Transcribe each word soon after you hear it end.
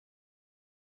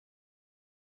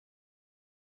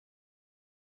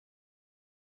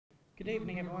Good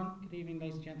evening, everyone. Good evening,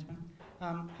 ladies and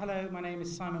gentlemen. Hello, my name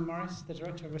is Simon Morris, the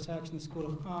Director of Research in the School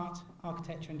of Art,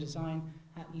 Architecture and Design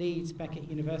at Leeds Beckett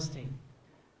University.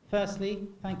 Firstly,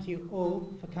 thank you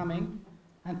all for coming,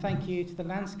 and thank you to the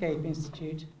Landscape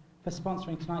Institute for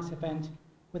sponsoring tonight's event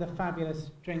with a fabulous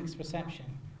drinks reception.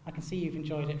 I can see you've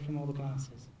enjoyed it from all the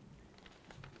glasses.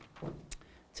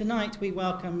 Tonight we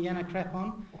welcome Jana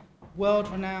Crepon,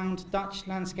 world-renowned Dutch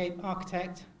landscape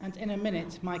architect, and in a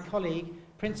minute my colleague,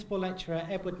 Principal Lecturer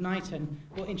Edward Knighton,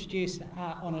 will introduce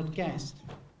our honoured guest.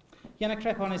 Jana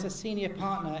Crepon is a senior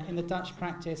partner in the Dutch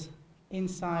practice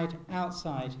Inside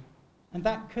Outside, and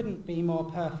that couldn't be more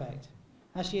perfect,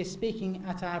 as she is speaking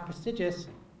at our prestigious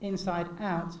Inside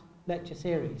Out lecture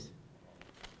series.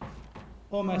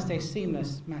 Almost a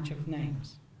seamless match of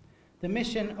names. The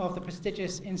mission of the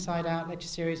prestigious Inside Out lecture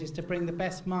series is to bring the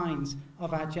best minds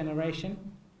of our generation,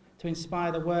 to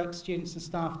inspire the work students and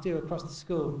staff do across the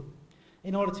school.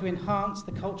 In order to enhance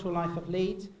the cultural life of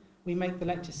Leeds, we make the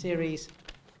lecture series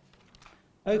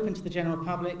open to the general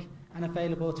public and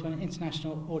available to an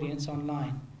international audience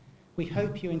online. We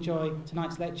hope you enjoy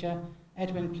tonight's lecture.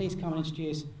 Edwin, please come and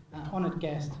introduce our honoured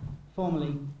guest,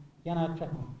 formally Jana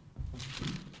Crepon.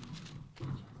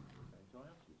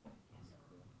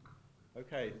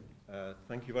 Okay,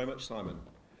 thank you very much, Simon.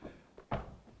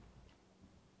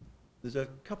 There's a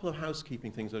couple of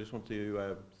housekeeping things I just want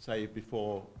to say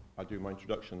before I do my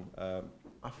introduction.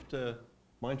 After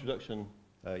my introduction,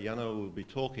 Jana will be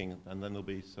talking, and then there'll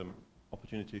be some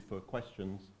opportunity for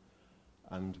questions,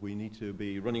 and we need to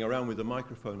be running around with a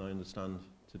microphone, I understand,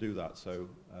 to do that, so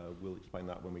we'll explain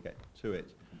that when we get to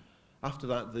it. After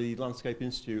that, the Landscape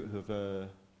Institute have an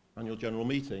annual general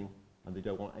meeting, and they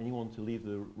don't want anyone to leave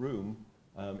the room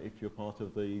if you're part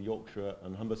of the Yorkshire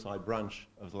and Humberside branch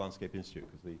of the Landscape Institute,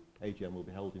 because the AGM will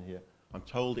be held in here. I'm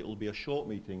told it will be a short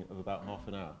meeting of about half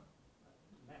an hour.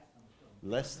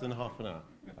 Less than half an hour?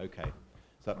 Okay.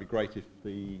 So that'd be great if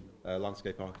the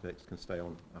landscape architects can stay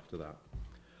on after that.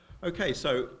 Okay,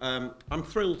 so I'm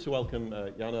thrilled to welcome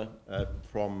Jana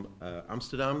from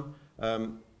Amsterdam.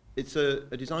 It's a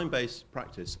design-based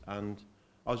practice, and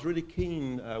I was really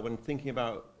keen when thinking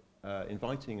about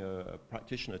inviting a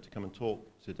practitioner to come and talk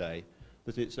today,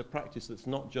 that it's a practice that's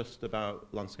not just about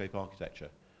landscape architecture.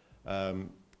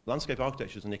 Landscape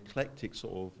architecture is an eclectic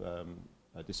sort of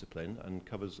discipline and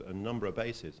covers a number of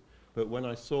bases. But when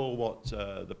I saw what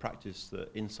the practice that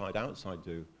Inside Outside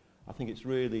do, I think it's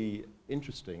really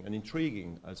interesting and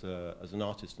intriguing as an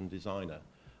artist and designer.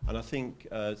 And I think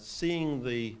seeing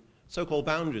the so-called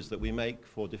boundaries that we make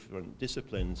for different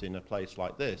disciplines in a place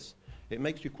like this, it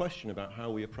makes you question about how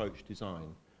we approach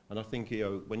design. And I think,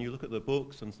 when you look at the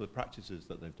books and the practices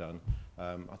that they've done,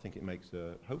 I think it makes,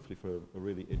 hopefully, for a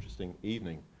really interesting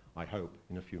evening, I hope,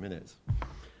 in a few minutes.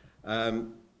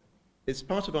 It's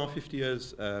part of our 50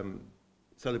 years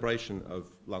celebration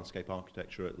of landscape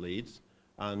architecture at Leeds,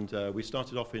 and we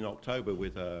started off in October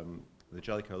with the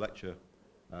Jellicoe lecture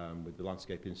with the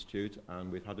Landscape Institute,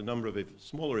 and we've had a number of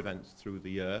smaller events through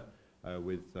the year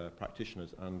with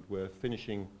practitioners, and we're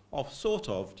finishing off sort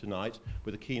of tonight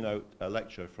with a keynote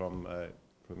lecture from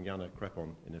Jana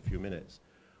Crepon in a few minutes.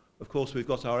 Of course, we've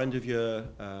got our end of year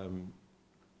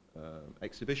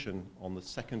exhibition on the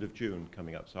 2nd of June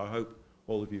coming up, so I hope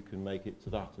all of you can make it to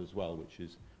that as well, which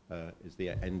is the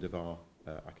end of our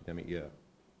academic year.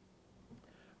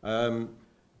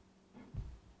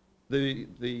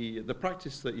 The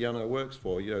practice that Jana works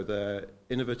for, their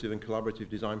innovative and collaborative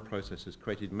design process has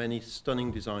created many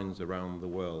stunning designs around the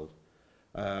world.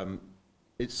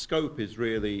 Its scope is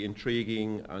really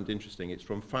intriguing and interesting. It's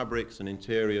from fabrics and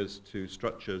interiors to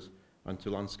structures and to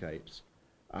landscapes.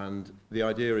 And the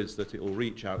idea is that it will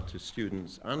reach out to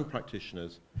students and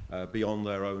practitioners beyond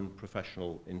their own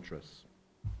professional interests.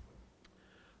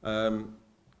 In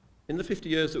the 50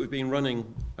 years that we've been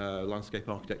running landscape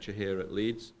architecture here at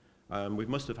Leeds, we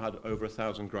must have had over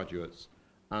 1,000 graduates,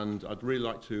 and I'd really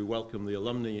like to welcome the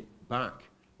alumni back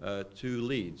to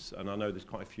Leeds, and I know there's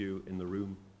quite a few in the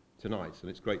room tonight, and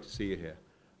it's great to see you here.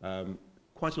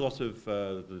 Quite a lot of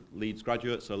the Leeds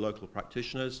graduates are local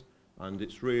practitioners, and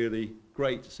it's really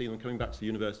great to see them coming back to the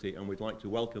university, and we'd like to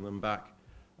welcome them back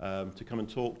to come and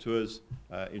talk to us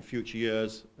in future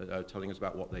years, telling us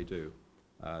about what they do.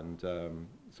 And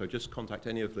so just contact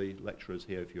any of the lecturers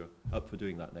here if you're up for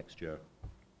doing that next year.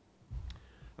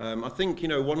 I think,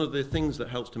 one of the things that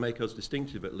helps to make us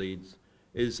distinctive at Leeds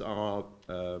is our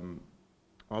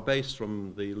base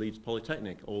from the Leeds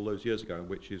Polytechnic all those years ago,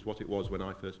 which is what it was when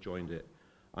I first joined it.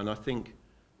 And I think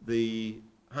the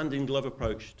hand-in-glove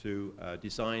approach to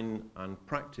design and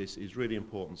practice is really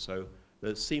important. So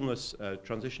the seamless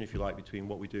transition, if you like, between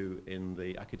what we do in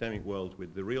the academic world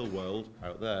with the real world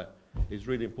out there is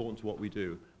really important to what we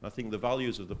do. And I think the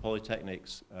values of the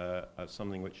polytechnics are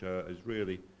something which is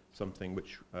really something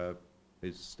which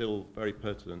is still very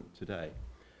pertinent today.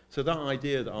 So that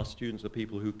idea that our students are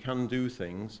people who can do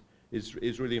things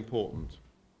is really important.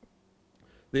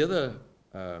 The other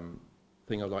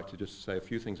thing I'd like to just say a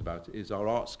few things about is our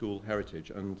art school heritage.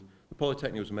 And the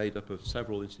Polytechnic was made up of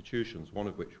several institutions, one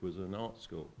of which was an art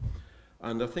school.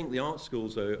 And I think the art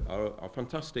schools are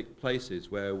fantastic places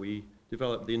where we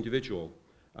develop the individual,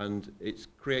 and it's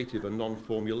creative and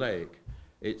non-formulaic.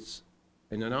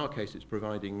 In our case, it's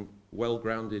providing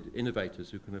well-grounded innovators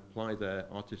who can apply their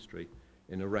artistry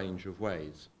in a range of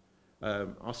ways.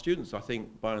 Our students, I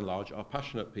think, by and large, are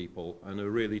passionate people and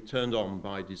are really turned on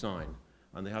by design,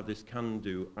 and they have this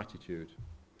can-do attitude.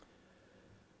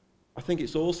 I think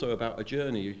it's also about a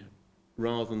journey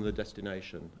rather than the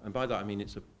destination, and by that I mean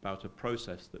it's about a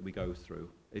process that we go through,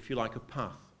 if you like, a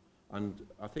path. And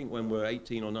I think when we're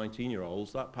 18 or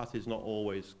 19-year-olds, that path is not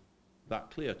always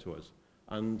that clear to us.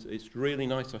 And it's really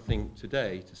nice, I think,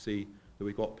 today to see that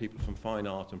we've got people from fine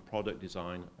art and product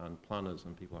design and planners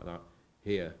and people like that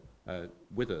here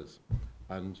with us.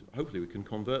 And hopefully we can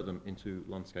convert them into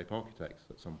landscape architects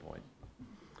at some point.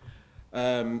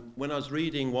 When I was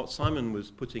reading what Simon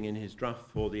was putting in his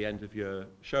draft for the end-of-year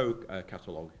show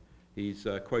catalogue, he's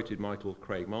quoted Michael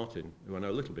Craig Martin, who I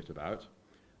know a little bit about.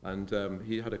 And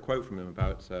he had a quote from him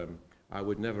about, I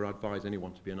would never advise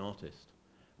anyone to be an artist.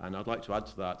 And I'd like to add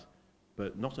to that,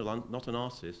 but not an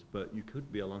artist, but you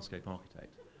could be a landscape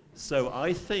architect. So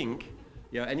I think,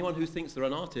 anyone who thinks they're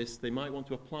an artist, they might want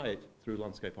to apply it through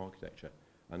landscape architecture.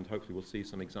 And hopefully we'll see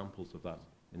some examples of that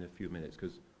in a few minutes,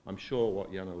 because I'm sure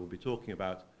what Jana will be talking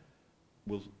about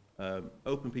will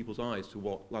open people's eyes to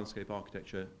what landscape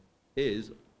architecture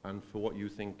is and for what you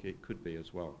think it could be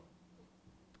as well.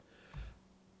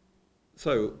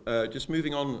 So, just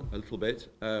moving on a little bit,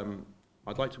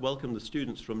 I'd like to welcome the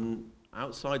students from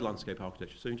outside landscape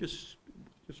architecture. So just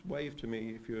wave to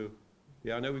me if you're...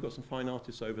 Yeah, I know we've got some fine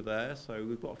artists over there, so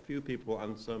we've got a few people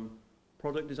and some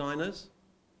product designers.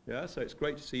 Yeah, so it's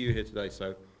great to see you here today.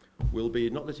 So we'll be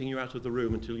not letting you out of the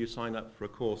room until you sign up for a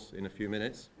course in a few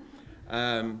minutes.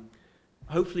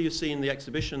 Hopefully you've seen the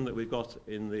exhibition that we've got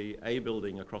in the A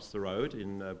building across the road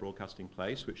in Broadcasting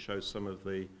Place, which shows some of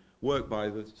the work by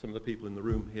some of the people in the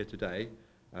room here today.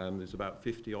 There's about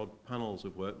 50-odd panels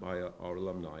of work by our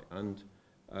alumni. And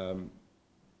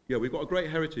we've got a great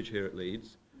heritage here at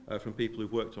Leeds from people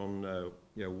who've worked on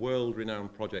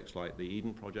world-renowned projects like the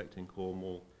Eden Project in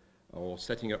Cornwall, or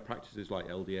setting up practices like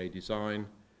LDA Design,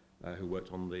 who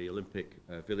worked on the Olympic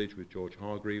Village with George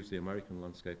Hargreaves, the American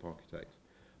landscape architect.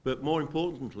 But more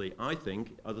importantly, I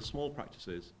think, are the small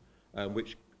practices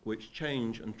which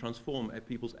change and transform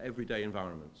people's everyday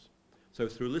environments. So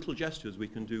through little gestures, we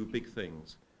can do big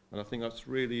things. And I think that's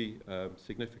really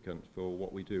significant for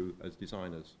what we do as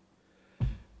designers.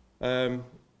 So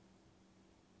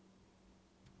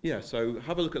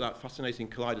have a look at that fascinating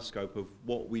kaleidoscope of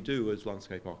what we do as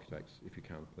landscape architects, if you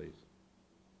can, please.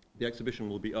 The exhibition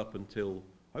will be up until,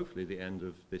 hopefully, the end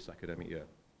of this academic year.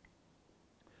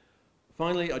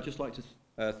 Finally, I'd just like to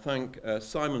thank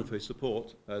Simon for his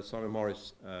support, Simon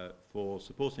Morris, for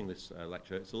supporting this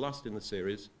lecture. It's the last in the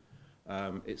series.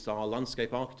 It's our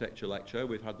landscape architecture lecture.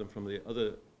 We've had them from the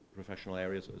other professional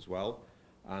areas as well.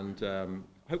 And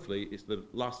hopefully it's the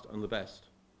last and the best.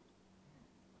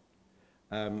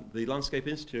 The Landscape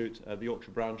Institute, the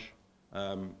Yorkshire branch,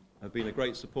 have been a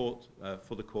great support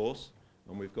for the course.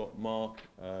 And we've got Mark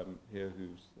here,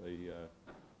 who's the...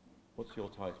 what's your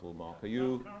title, Mark? Are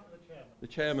you the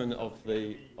chairman of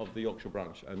the Yorkshire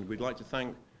branch? And we'd like to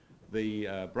thank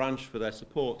the branch for their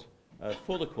support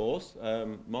for the course.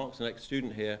 Mark's an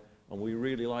ex-student here, and we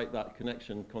really like that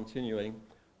connection continuing.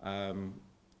 And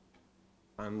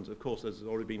of course, as has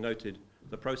already been noted,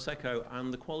 the Prosecco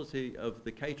and the quality of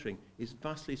the catering is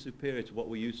vastly superior to what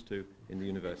we're used to in the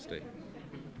university.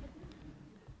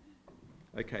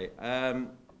 Okay. And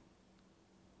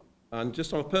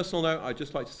just on a personal note, I'd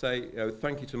just like to say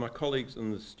thank you to my colleagues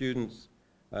and the students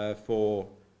for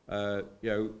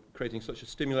creating such a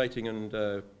stimulating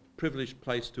and privileged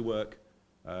place to work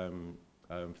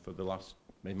for the last,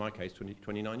 in my case,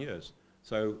 29 years.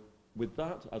 So with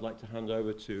that, I'd like to hand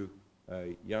over to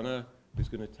Jana, who's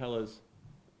going to tell us,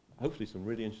 hopefully, some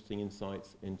really interesting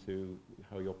insights into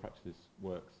how your practice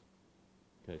works.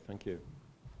 Okay, thank you.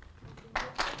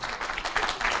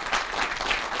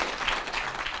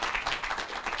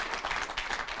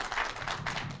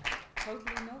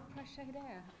 Totally no pressure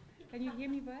there. Can you hear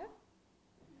me well?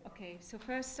 Okay, so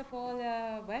first of all,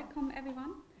 welcome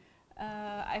everyone.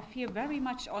 I feel very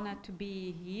much honored to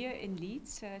be here in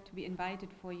Leeds, to be invited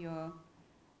for your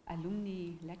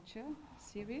alumni lecture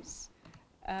series.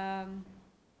 1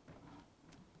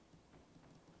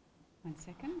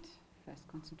 second, first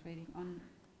concentrating on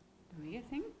the real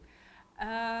thing.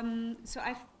 So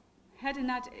I've had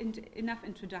enough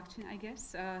introduction, I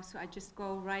guess, so I just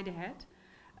go right ahead.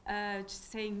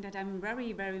 Just saying that I'm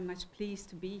very, very much pleased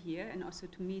to be here and also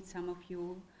to meet some of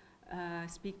you,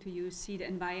 speak to you, see the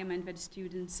environment where the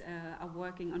students are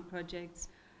working on projects,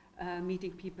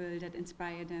 meeting people that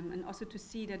inspire them, and also to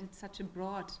see that it's such a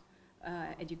broad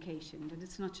education, that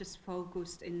it's not just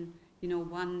focused in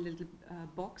one little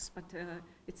box, but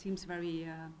it seems very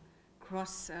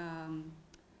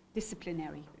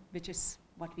cross-disciplinary, which is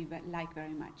what we like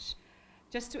very much.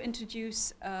 Just to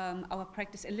introduce our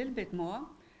practice a little bit more,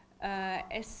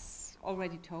 as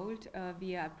already told,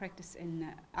 we are practice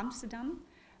in Amsterdam.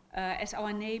 As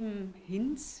our name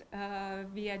hints,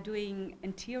 we are doing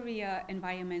interior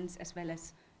environments as well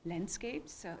as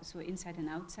landscapes, so inside and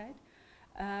outside.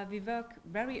 We work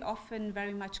very often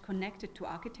very much connected to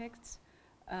architects,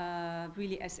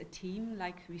 really as a team,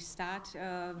 like we start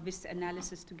with the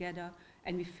analysis together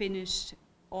and we finish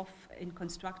off in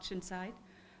construction side.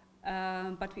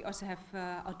 But we also have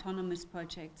autonomous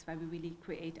projects where we really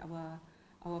create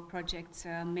our projects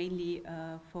mainly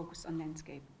focused on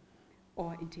landscape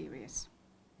or interiors.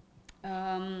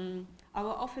 Our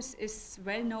office is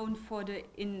well known for the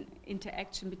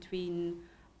interaction between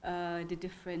the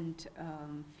different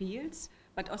fields,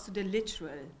 but also the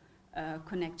literal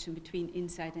connection between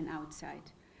inside and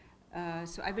outside.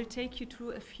 So I will take you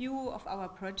through a few of our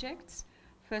projects.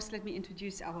 First, let me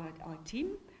introduce our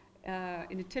team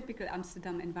in a typical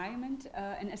Amsterdam environment.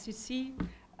 And as you see,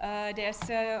 there's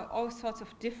all sorts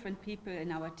of different people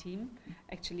in our team.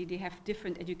 Actually, they have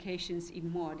different educations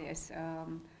even more. There's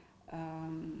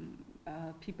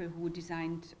people who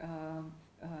designed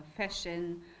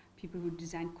fashion, people who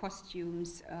designed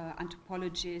costumes,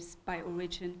 anthropologists by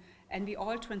origin, and we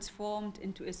all transformed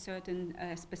into a certain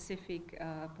specific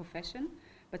profession,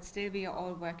 but still we are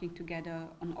all working together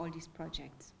on all these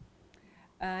projects.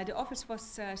 The office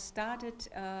was started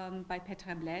by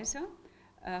Petra Blaise,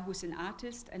 who's an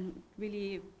artist and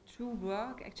really through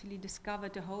work actually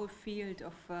discovered the whole field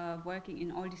of working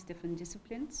in all these different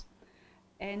disciplines.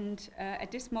 And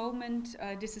at this moment,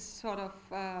 this is sort of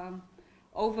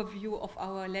overview of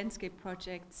our landscape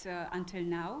projects until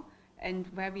now and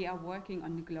where we are working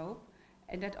on the globe.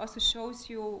 And that also shows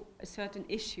you a certain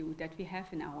issue that we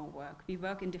have in our work. We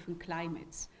work in different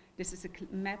climates. This is a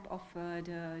map of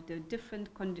the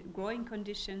different growing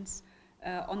conditions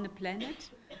on the planet.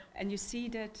 And you see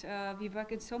that we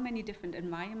work in so many different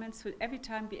environments, so every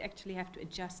time we actually have to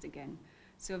adjust again.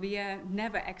 So we are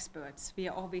never experts, we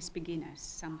are always beginners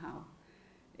somehow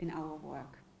in our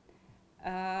work.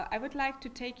 I would like to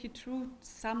take you through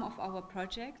some of our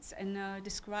projects and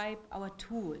describe our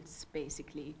tools,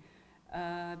 basically.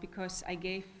 Because I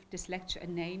gave this lecture a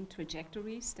name,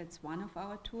 Trajectories, that's one of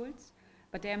our tools.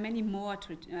 But there are many more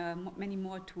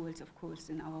tools, of course,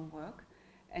 in our work.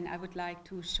 And I would like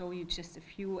to show you just a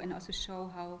few and also show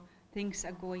how things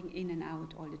are going in and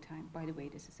out all the time. By the way,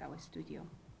 this is our studio.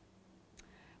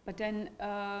 But then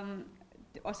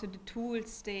also the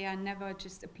tools, they are never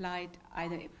just applied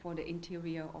either for the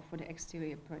interior or for the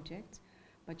exterior projects.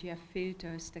 But you have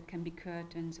filters that can be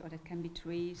curtains or that can be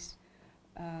trees.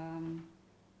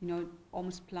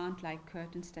 Almost plant-like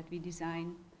curtains that we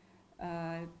design,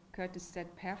 curtains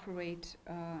that perforate,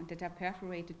 that are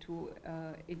perforated to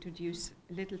introduce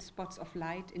little spots of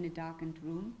light in a darkened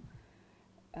room,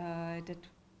 that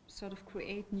sort of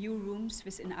create new rooms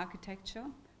within architecture.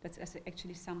 That's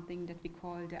actually something that we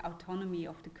call the autonomy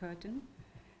of the curtain.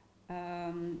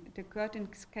 The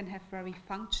curtains can have very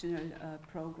functional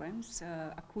programs,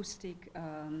 acoustic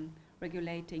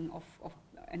regulating of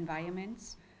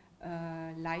environments,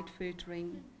 light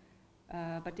filtering,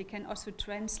 but they can also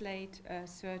translate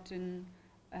certain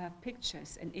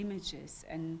pictures and images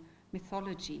and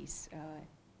mythologies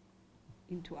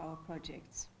into our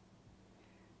projects.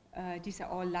 These are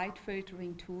all light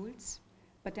filtering tools,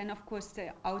 but then of course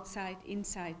the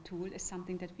outside-inside tool is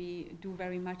something that we do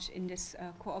very much in this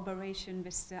cooperation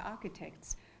with the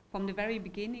architects. From the very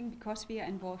beginning, because we are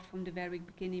involved from the very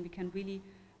beginning, we can really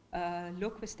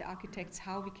look with the architects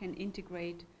how we can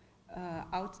integrate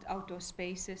outdoor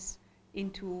spaces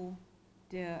into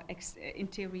the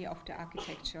interior of the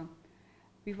architecture.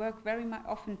 We work very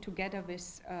often together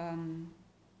with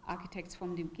architects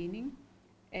from the beginning,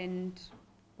 and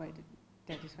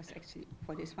that was actually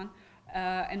for this one.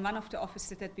 And one of the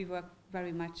offices that we work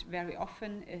very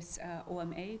often is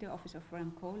OMA, the Office of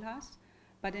Rem Koolhaas.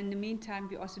 But in the meantime,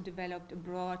 we also developed a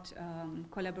broad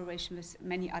collaboration with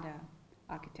many other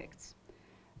architects.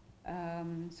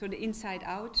 So the inside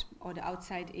out or the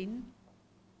outside in,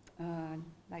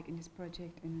 like in this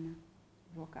project in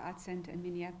Walker Art Center in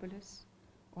Minneapolis,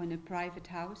 or in a private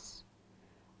house,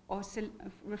 or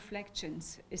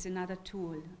reflections is another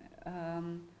tool.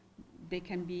 They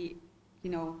can be,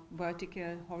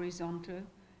 vertical, horizontal.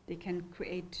 They can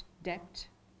create depth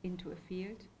into a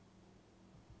field.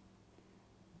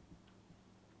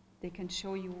 They can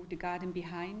show you the garden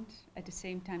behind at the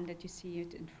same time that you see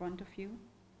it in front of you.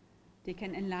 They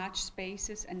can enlarge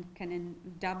spaces and can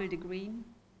double the green.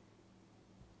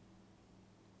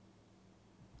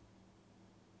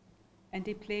 And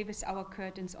they play with our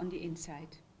curtains on the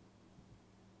inside.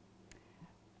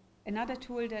 Another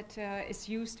tool that is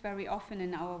used very often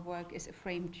in our work is a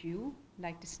framed view,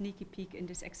 like the sneaky peek in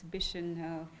this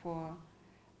exhibition for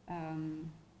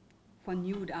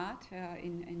nude art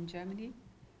in Germany.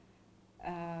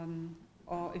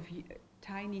 Or a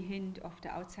tiny hint of the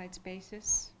outside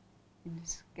spaces in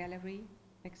this gallery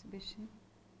exhibition,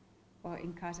 or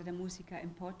in Casa da Musica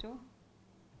in Porto.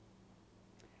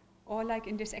 Or like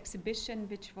in this exhibition,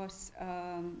 which was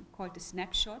called the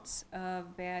Snapshots,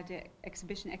 where the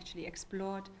exhibition actually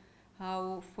explored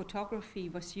how photography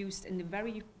was used in the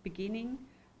very beginning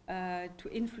to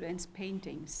influence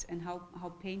paintings, and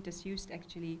how painters used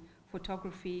actually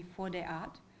photography for their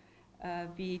art.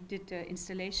 We did the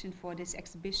installation for this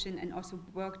exhibition and also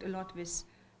worked a lot with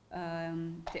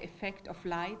the effect of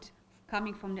light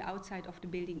coming from the outside of the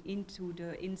building into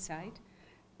the inside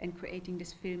and creating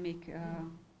this filmic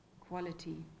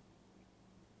quality.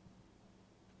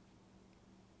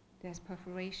 There's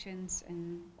perforations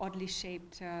and oddly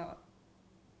shaped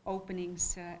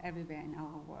openings everywhere in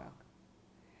our work.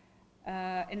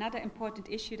 Another important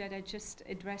issue that I just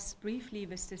addressed briefly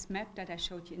with this map that I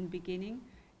showed you in the beginning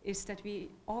is that we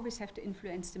always have to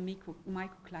influence the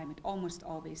microclimate, almost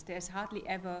always. There's hardly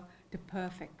ever the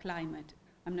perfect climate.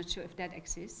 I'm not sure if that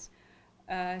exists.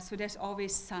 So there's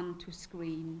always sun to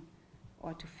screen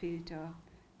or to filter.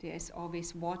 There's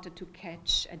always water to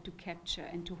catch and to capture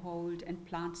and to hold, and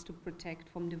plants to protect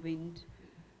from the wind.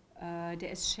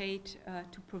 There's shade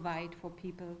to provide for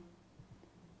people.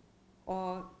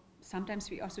 Or sometimes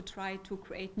we also try to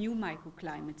create new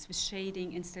microclimates with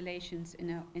shading installations in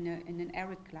an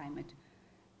arid climate,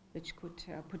 which could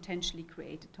potentially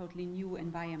create a totally new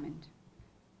environment.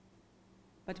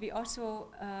 But we also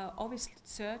always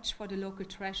search for the local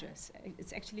treasures.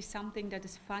 It's actually something that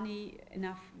is funny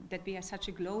enough that we are such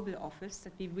a global office,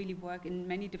 that we really work in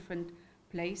many different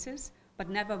places, but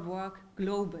never work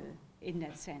global in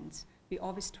that sense. We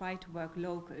always try to work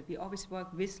local. We always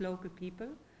work with local people.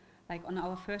 Like on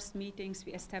our first meetings,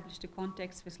 we established a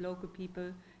context with local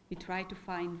people. We try to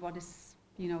find what is,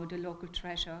 the local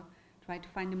treasure, try to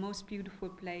find the most beautiful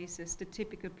places, the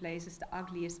typical places, the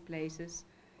ugliest places,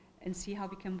 and see how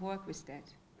we can work with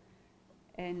that.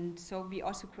 And so we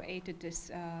also created this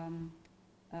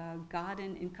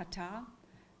garden in Qatar,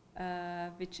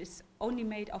 which is only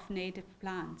made of native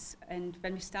plants. And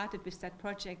when we started with that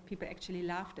project, people actually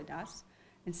laughed at us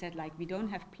and said, like, we don't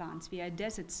have plants, we are a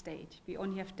desert state, we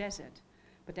only have desert.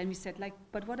 But then we said, like,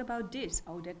 but what about this?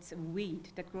 Oh, that's a weed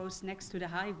that grows next to the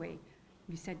highway.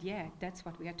 We said, yeah, that's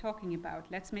what we are talking about.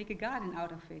 Let's make a garden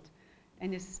out of it.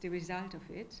 And this is the result of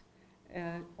it.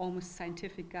 Almost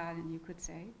scientific garden, you could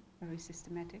say, very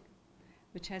systematic,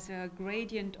 which has a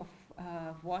gradient of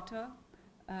water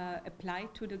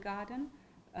applied to the garden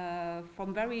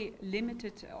from very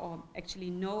limited, or actually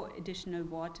no additional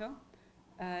water,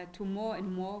 to more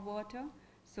and more water,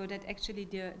 so that actually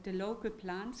the local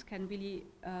plants can really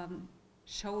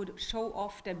show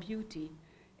off their beauty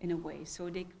in a way. So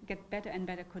they get better and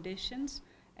better conditions,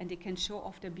 and they can show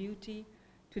off their beauty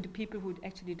to the people who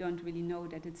actually don't really know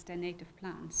that it's their native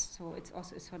plants. So it's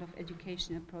also a sort of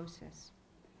educational process.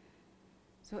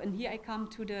 So, and here I come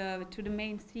to the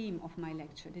main theme of my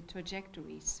lecture, the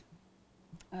trajectories.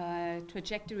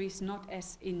 Trajectories not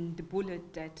as in the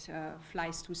bullet that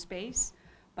flies through space,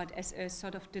 but as a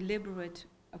sort of deliberate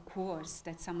course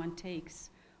that someone takes,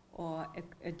 or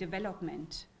a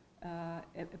development,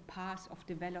 a path of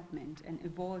development and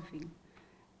evolving.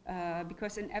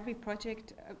 Because in every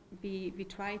project we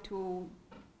try to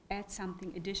add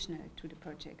something additional to the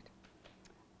project.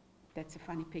 That's a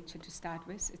funny picture to start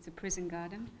with. It's a prison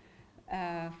garden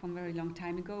from a very long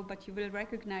time ago, but you will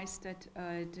recognize that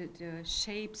the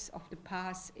shapes of the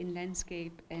paths in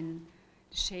landscape and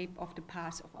the shape of the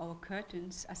paths of our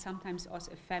curtains are sometimes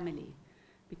also a family,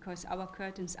 because our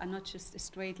curtains are not just a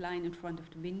straight line in front of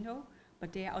the window,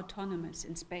 but they are autonomous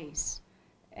in space.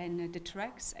 And the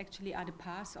tracks actually are the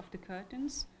paths of the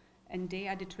curtains, and they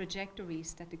are the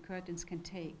trajectories that the curtains can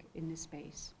take in the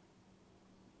space.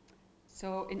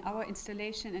 So in our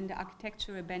installation in the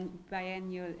Architectural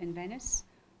Biennial in Venice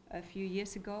a few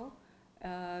years ago,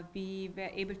 we were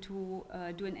able to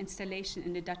do an installation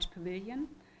in the Dutch Pavilion,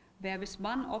 where with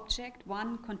one object,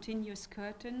 one continuous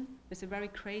curtain with a very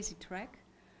crazy track,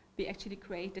 we actually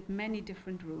created many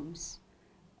different rooms.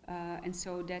 And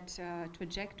so that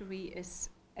trajectory is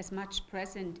as much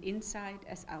present inside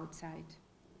as outside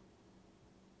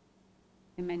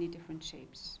in many different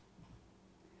shapes.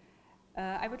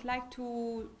 I would like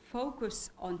to focus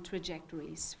on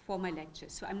trajectories for my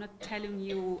lectures. So I'm not telling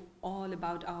you all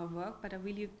about our work, but I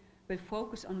really will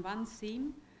focus on one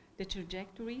theme, the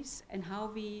trajectories, and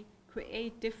how we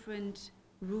create different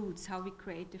routes, how we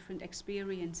create different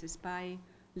experiences by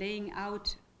laying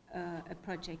out a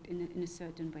project in a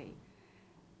certain way.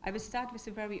 I will start with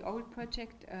a very old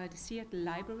project, the Seattle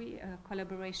Library, a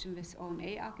collaboration with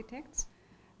OMA Architects,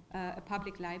 a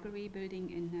public library building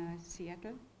in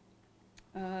Seattle,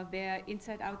 where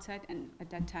Inside Outside, and at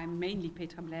that time mainly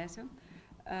Petra Blaise,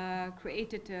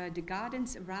 created the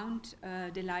gardens around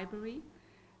the library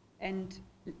and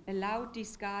allowed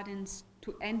these gardens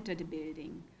to enter the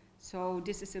building. So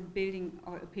this is a building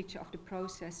or a picture of the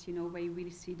process, you know, where you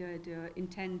really see the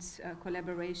intense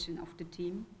collaboration of the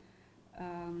team.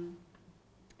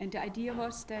 And the idea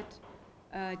was that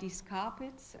these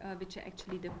carpets, which are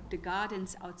actually the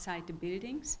gardens outside the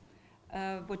buildings,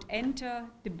 would enter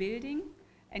the building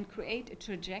and create a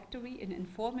trajectory, an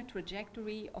informal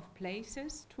trajectory of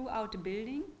places throughout the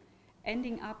building,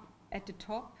 ending up at the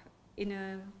top in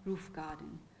a roof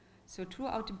garden. So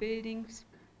throughout the buildings,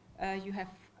 you have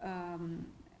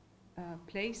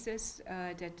places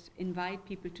that invite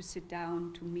people to sit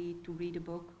down, to meet, to read a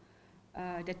book,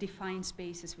 that define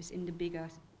spaces within the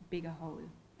bigger whole.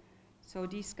 So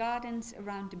these gardens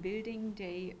around the building,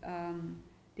 they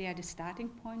are the starting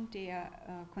point. They are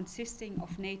consisting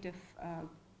of native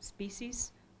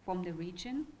species from the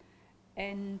region,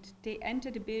 and they enter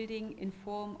the building in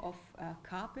form of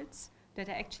carpets that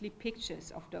are actually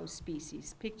pictures of those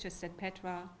species, pictures that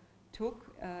Petra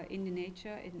took in the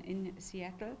nature in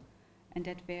Seattle, and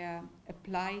that were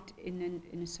applied in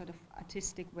a sort of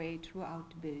artistic way throughout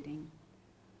the building.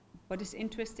 What is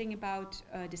interesting about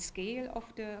the scale of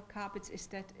the carpets is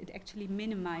that it actually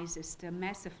minimizes the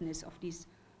massiveness of these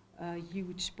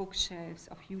huge bookshelves,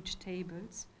 of huge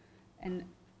tables, and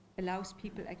allows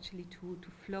people actually to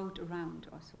float around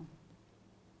also.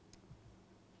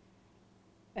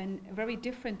 And a very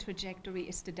different trajectory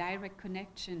is the direct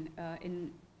connection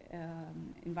in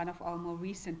one of our more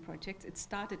recent projects. It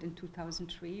started in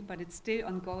 2003, but it's still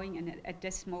ongoing and at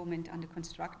this moment under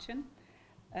construction.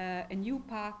 A new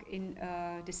park in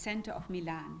the center of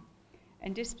Milan.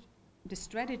 And the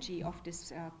strategy of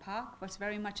this park was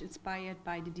very much inspired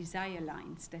by the desire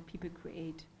lines that people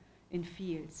create in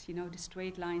fields, you know, the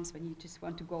straight lines when you just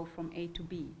want to go from A to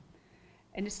B.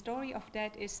 And the story of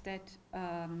that is that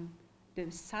the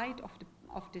site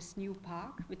of this new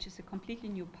park, which is a completely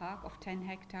new park of 10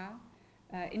 hectares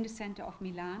in the center of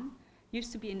Milan,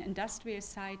 used to be an industrial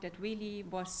site that really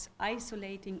was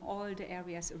isolating all the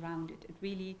areas around it. It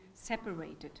really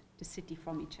separated the city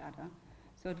from each other.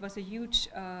 So it was a huge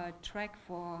track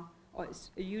for, or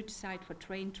a huge site for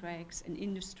train tracks and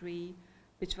industry,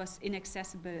 which was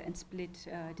inaccessible and split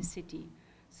the city.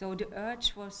 So the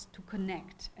urge was to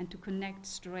connect, and to connect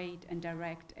straight and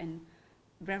direct and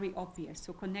very obvious.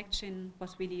 So connection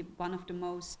was really one of the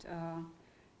most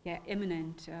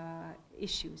eminent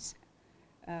issues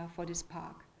for this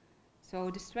park. So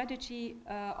the strategy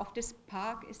of this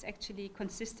park is actually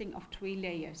consisting of 3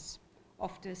 layers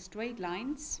of the straight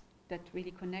lines that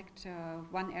really connect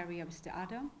one area with the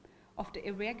other, of the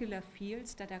irregular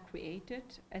fields that are created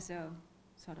as a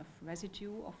sort of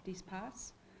residue of these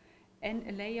paths, and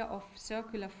a layer of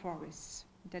circular forests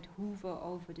that hover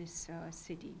over this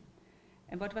city.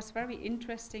 And what was very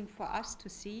interesting for us to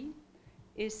see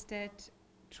is that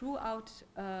throughout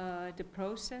the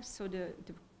process, so the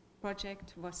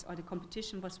project was, or the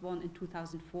competition was won in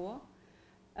 2004,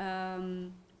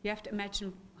 you have to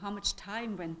imagine how much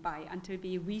time went by until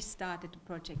we restarted the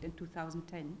project in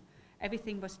 2010.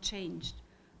 Everything was changed,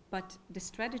 but the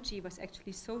strategy was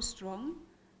actually so strong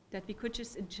that we could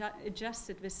just adjust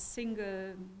it with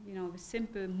single, you know, with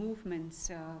simple movements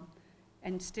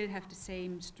and still have the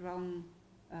same strong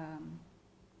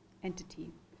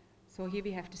entity. So here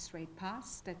we have the straight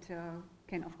paths that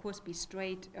can of course be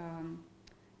straight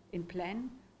in plan,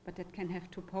 but that can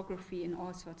have topography in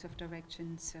all sorts of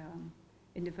directions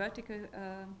in the vertical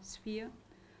sphere.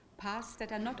 paths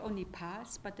that are not only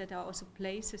paths, but that are also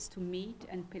places to meet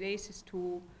and places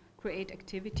to create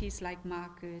activities like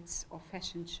markets or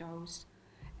fashion shows,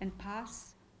 and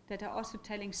paths that are also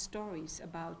telling stories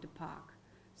about the park.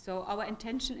 So our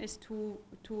intention is to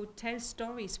tell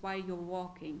stories while you're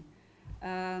walking.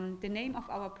 The name of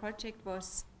our project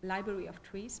was Library of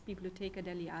Trees, Biblioteca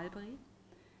degli Alberi.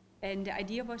 And the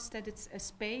idea was that it's a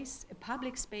space, a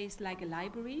public space like a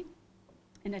library,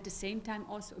 and at the same time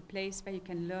also a place where you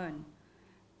can learn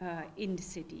in the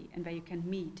city, and where you can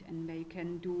meet, and where you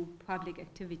can do public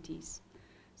activities.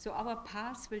 So our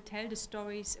paths will tell the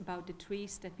stories about the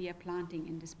trees that we are planting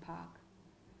in this park.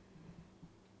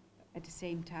 At the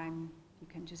same time, you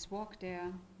can just walk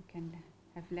there, you can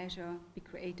have leisure. We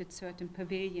created certain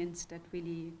pavilions that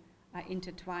really are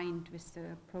intertwined with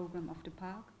the program of the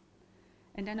park.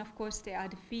 And then, of course, there are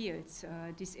the fields,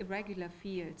 these irregular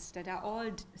fields that are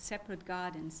all separate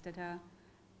gardens, that are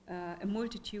a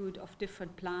multitude of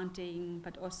different planting,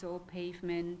 but also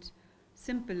pavement,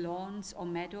 simple lawns or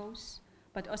meadows,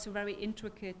 but also very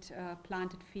intricate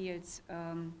planted fields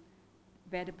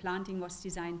where the planting was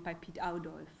designed by Piet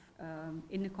Oudolf.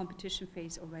 In the competition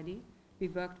phase already, we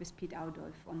worked with Piet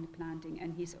Oudolf on the planting,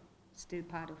 and he's still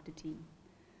part of the team.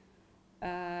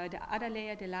 The other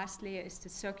layer, the last layer, is the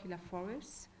circular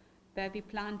forests, where we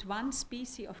plant one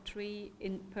species of tree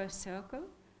per circle,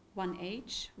 one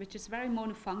age, which is very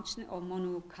monofunctional or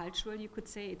monocultural, you could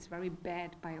say. It's very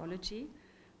bad biology.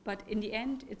 But in the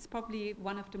end, it's probably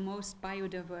one of the most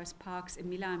biodiverse parks in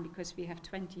Milan, because we have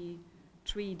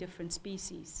 23 different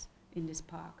species in this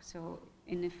park. So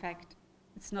in effect,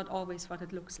 it's not always what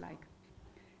it looks like.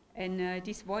 And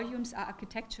these volumes are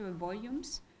architectural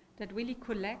volumes that really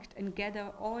collect and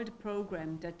gather all the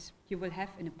program that you will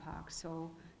have in a park.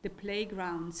 So the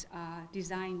playgrounds are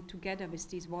designed together with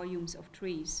these volumes of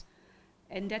trees.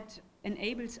 And that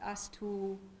enables us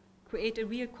to create a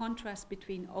real contrast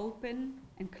between open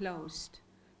and closed.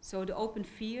 So the open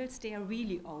fields, they are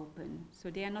really open. So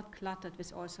they are not cluttered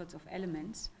with all sorts of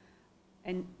elements.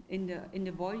 And in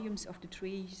the volumes of the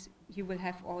trees, you will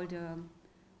have all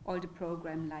the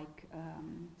program, like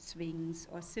swings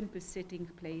or simple sitting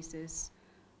places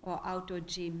or outdoor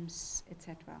gyms,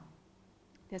 etc.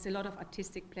 There's a lot of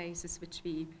artistic places which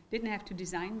we didn't have to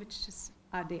design, which just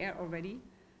are there already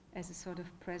as a sort of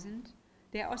present.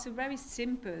 There are also very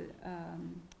simple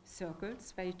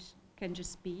circles where you can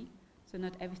just be, so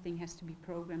not everything has to be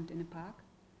programmed in a park.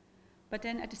 But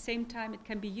then at the same time, it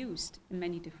can be used in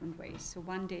many different ways. So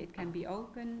one day it can be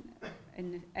open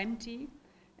and empty,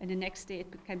 and the next day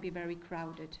it can be very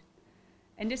crowded.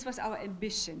 And this was our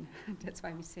ambition. That's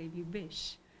why we say we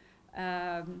wish.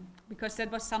 Because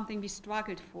that was something we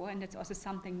struggled for, and that's also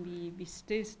something we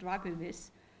still struggle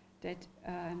with, that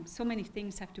so many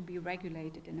things have to be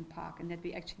regulated in a park, and that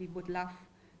we actually would love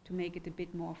to make it a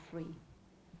bit more free.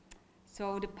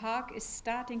 So the park is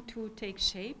starting to take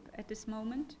shape at this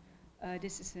moment.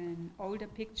 This is an older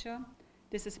picture.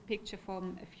 This is a picture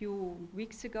from a few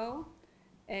weeks ago.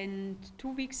 And 2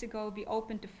 weeks ago, we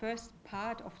opened the first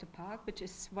part of the park, which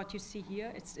is what you see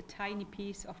here. It's a tiny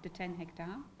piece of the 10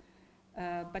 hectare.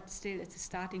 But still, it's a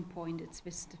starting point. It's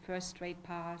with the first straight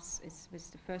paths. It's with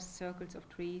the first circles of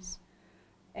trees.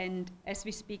 And as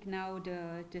we speak now,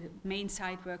 the main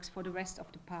site works for the rest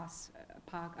of the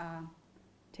park are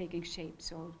taking shape.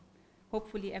 So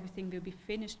hopefully everything will be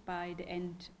finished by the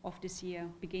end of this year,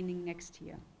 beginning next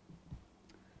year.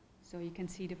 So you can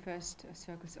see the first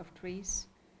circles of trees.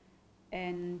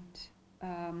 And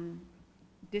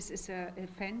this is a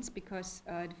fence, because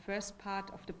the first part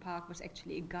of the park was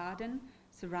actually a garden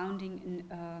surrounding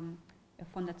a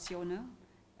fondazione,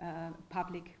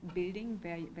 public building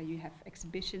where you have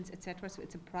exhibitions, etc. So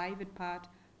it's a private part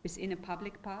within a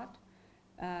public part.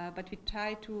 But we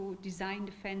try to design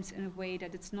the fence in a way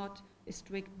that it's not a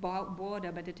strict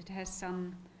border, but that it has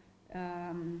some,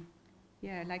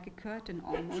 like a curtain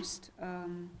almost,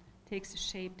 takes a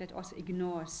shape that also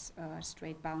ignores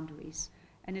straight boundaries.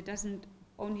 And it doesn't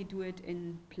only do it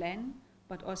in plan,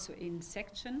 but also in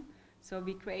section. So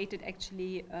we created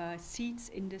actually seats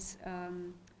in this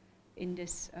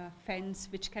fence,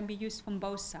 which can be used from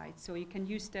both sides. So you can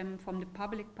use them from the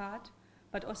public part,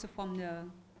 but also from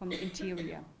the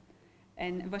interior.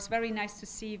 And it was very nice to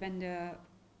see when the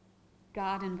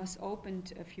garden was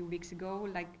opened a few weeks ago,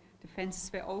 like the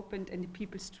fences were opened and the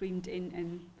people streamed in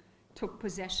and took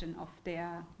possession of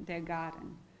their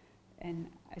garden. And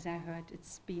as I heard,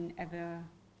 it's been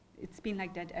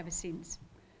like that ever since.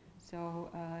 So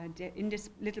in this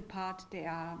little part, there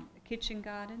are kitchen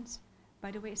gardens.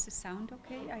 By the way, is the sound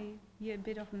okay? I hear a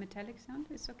bit of a metallic sound.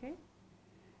 It's okay?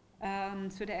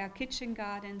 So there are kitchen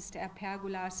gardens, there are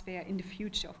pergolas where in the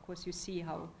future, of course, you see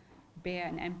how bare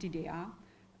and empty they are.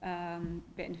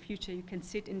 Where in the future you can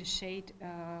sit in the shade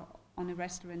on a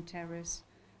restaurant terrace.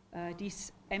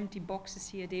 These empty boxes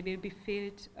here, they will be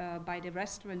filled by the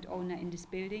restaurant owner in this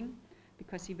building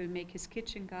because he will make his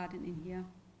kitchen garden in here.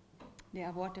 There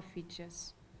are water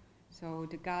features. So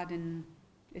the garden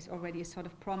is already a sort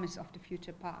of promise of the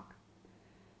future park.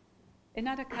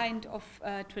 Another kind of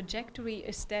trajectory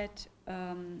is that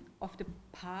of the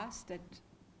past that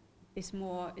is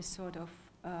more a sort of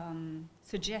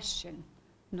suggestion,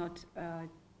 not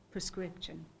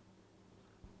prescription.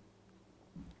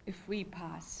 A free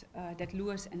path that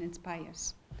lures and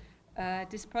inspires.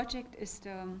 This project is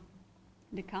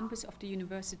the campus of the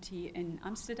university in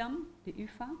Amsterdam, the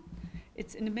UvA.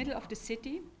 It's in the middle of the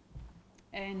city,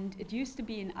 and it used to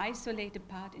be an isolated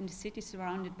part in the city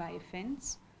surrounded by a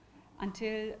fence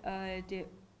until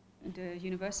the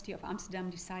University of Amsterdam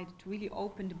decided to really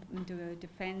open the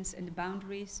fence and the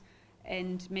boundaries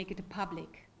and make it a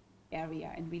public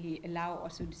area and really allow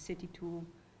also the city to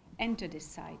enter this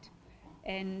site.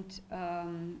 And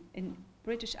in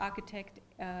British architect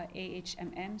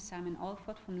AHMM, Simon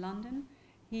Alford from London,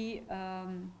 he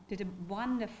did a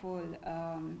wonderful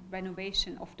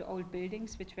renovation of the old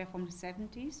buildings, which were from the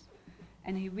 70s.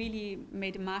 And he really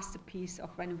made a masterpiece of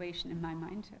renovation in my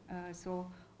mind.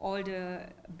 So all the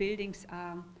buildings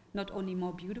are not only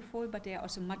more beautiful, but they are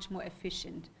also much more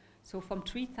efficient. So from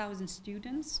 3,000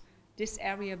 students, this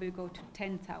area will go to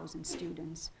 10,000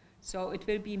 students. So it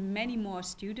will be many more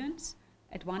students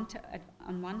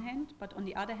on one hand, but on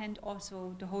the other hand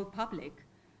also the whole public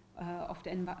of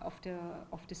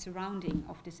the surrounding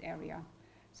of this area.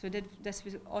 So this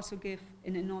will also give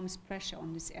an enormous pressure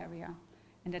on this area.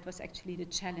 And that was actually the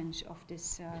challenge of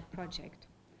this project.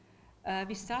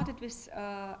 We started with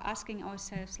asking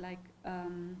ourselves, like,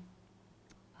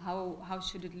 how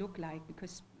should it look like?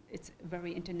 Because it's a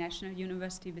very international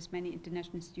university with many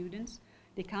international students.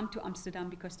 They come to Amsterdam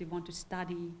because they want to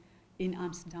study in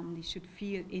Amsterdam. They should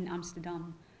feel in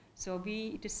Amsterdam. So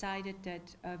we decided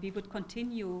that we would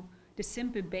continue the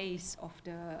simple base of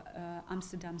the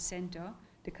Amsterdam center,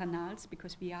 the canals,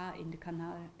 because we are in the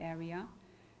canal area.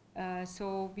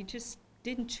 So we just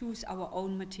didn't choose our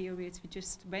own materials. We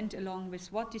just went along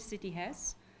with what the city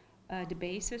has, the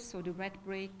bases, so the red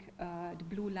brick, the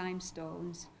blue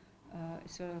limestones,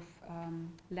 sort of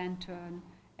lantern,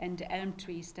 and the elm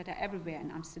trees that are everywhere in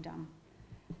Amsterdam.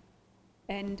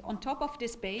 And on top of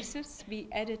this basis, we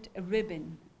added a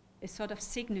ribbon, a sort of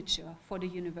signature for the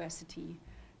university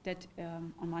that,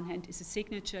 on one hand, is a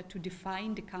signature to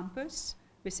define the campus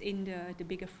within the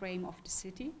bigger frame of the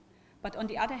city. But on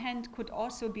the other hand, could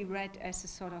also be read as a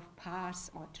sort of path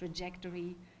or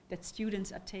trajectory that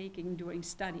students are taking during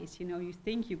studies. You know, you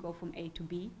think you go from A to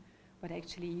B, but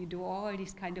actually you do all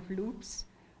these kind of loops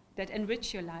that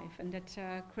enrich your life and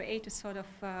that create a sort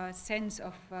of sense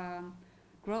of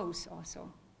growth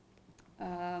also.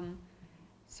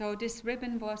 So this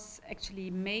ribbon was actually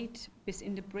made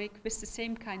within the brick with the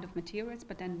same kind of materials,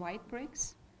 but then white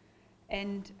bricks.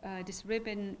 And this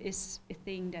ribbon is a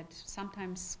thing that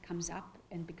sometimes comes up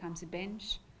and becomes a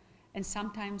bench, and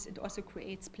sometimes it also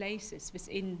creates places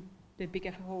within the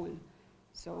bigger whole.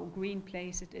 So green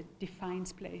places, it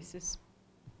defines places.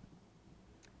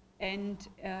 And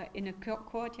in a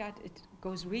courtyard, it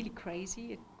goes really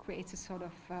crazy. It creates a sort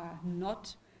of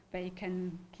knot where you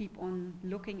can keep on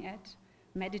looking at,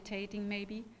 meditating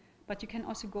maybe, but you can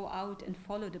also go out and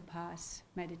follow the path,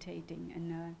 meditating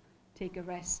and take a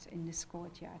rest in this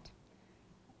courtyard.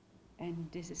 And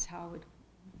this is how it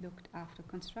looked after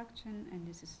construction, and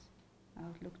this is how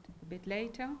it looked a bit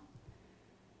later.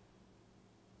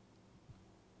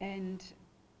 And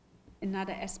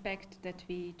another aspect that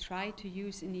we try to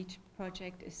use in each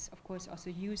project is, of course, also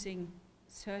using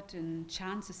certain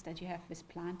chances that you have with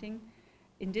planting.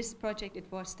 In this project, it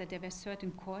was that there were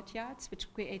certain courtyards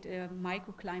which create a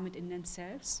microclimate in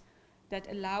themselves that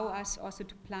allow us also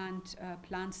to plant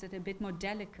plants that are a bit more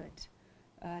delicate,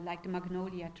 like the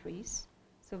magnolia trees.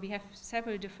 So we have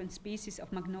several different species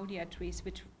of magnolia trees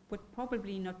which would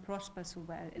probably not prosper so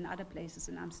well in other places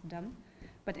in Amsterdam,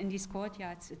 but in these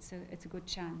courtyards it's a good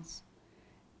chance.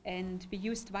 And we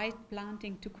used white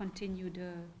planting to continue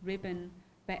the ribbon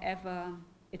wherever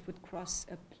it would cross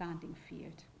a planting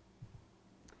field.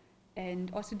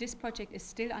 And also this project is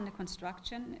still under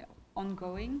construction,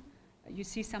 ongoing. You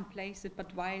see some places,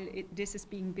 but while this is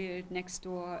being built next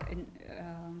door,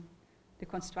 the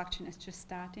construction is just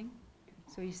starting.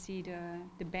 So you see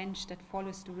the bench that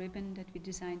follows the ribbon that we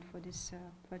designed for this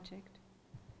project.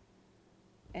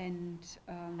 And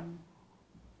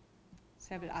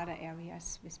several other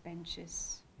areas with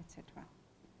benches, etc.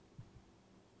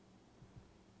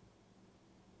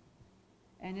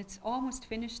 And it's almost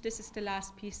finished. This is the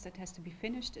last piece that has to be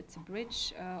finished. It's a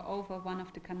bridge over one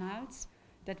of the canals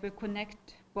that will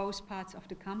connect both parts of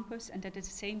the campus, and that at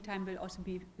the same time will also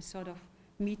be a sort of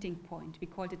meeting point. We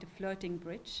called it a flirting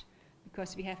bridge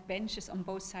because we have benches on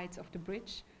both sides of the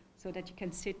bridge so that you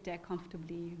can sit there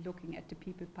comfortably looking at the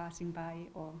people passing by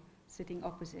or sitting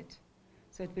opposite.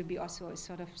 So it will be also a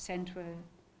sort of central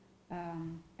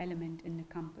element in the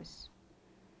campus.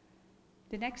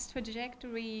 The next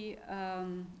trajectory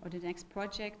or the next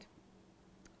project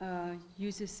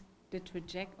uses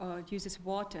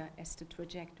water as the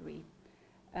trajectory.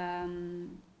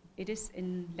 It is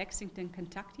in Lexington,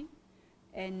 Kentucky,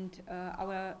 and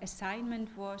our assignment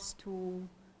was to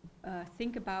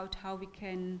think about how we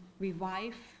can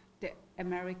revive the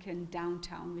American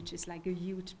downtown, which is like a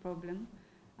huge problem.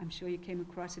 I'm sure you came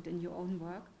across it in your own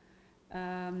work.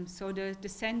 So the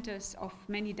centers of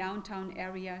many downtown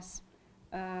areas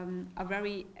are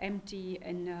very empty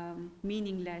and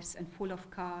meaningless and full of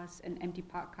cars and empty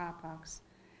car parks.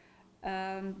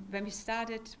 When we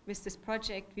started with this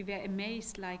project, we were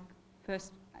amazed, like,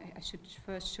 I should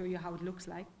first show you how it looks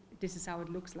like. This is how it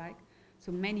looks like.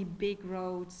 So many big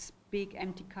roads, big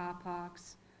empty car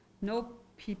parks, no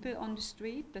people on the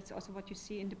street. That's also what you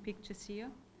see in the pictures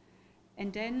here.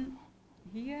 And then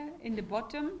here in the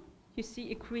bottom, you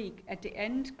see a creek at the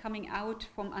end coming out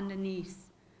from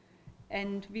underneath.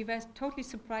 And we were totally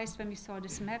surprised when we saw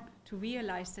this map to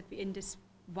realize that we're in this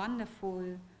wonderful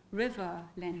river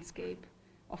landscape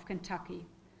of Kentucky.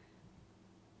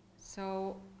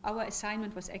 So our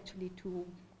assignment was actually to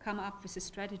come up with a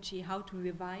strategy how to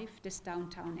revive this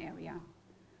downtown area.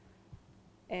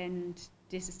 And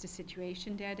this is the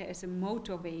situation there. There is a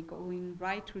motorway going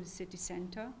right through the city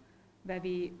center where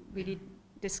we really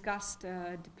discussed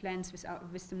the plans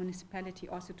with the municipality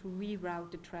also to reroute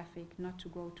the traffic, not to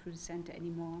go through the center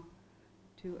anymore,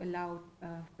 to allow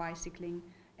bicycling,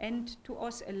 and to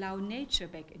also allow nature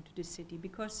back into the city,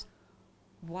 because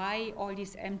why all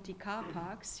these empty car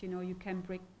parks? You know, you can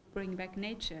bring back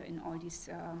nature in all these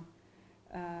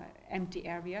empty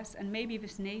areas, and maybe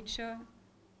with nature,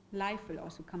 life will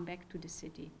also come back to the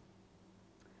city.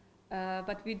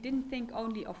 But we didn't think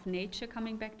only of nature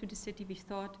coming back to the city. We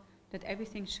thought that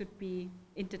everything should be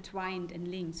intertwined and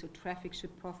linked, so traffic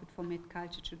should profit from it,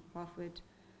 culture should profit,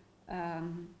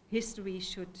 history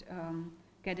should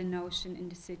get a notion in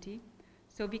the city.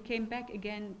 So we came back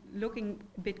again, looking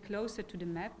a bit closer to the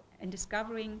map and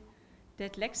discovering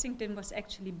that Lexington was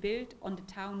actually built on the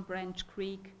town branch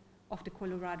creek of the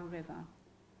Colorado River.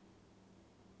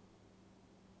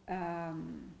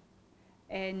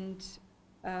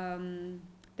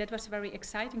 That was very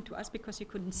exciting to us because you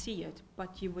couldn't see it,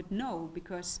 but you would know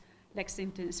because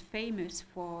Lexington is famous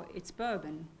for its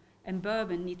bourbon, and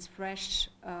bourbon needs fresh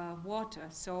water.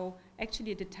 So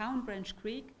actually the town branch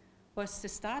creek was the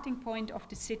starting point of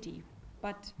the city,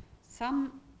 but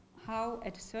somehow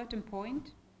at a certain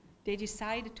point they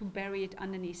decided to bury it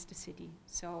underneath the city.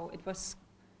 So it was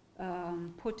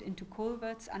put into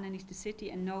culverts underneath the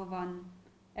city, and no one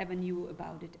ever knew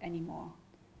about it anymore.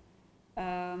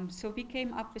 So we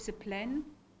came up with a plan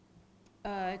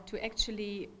to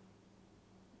actually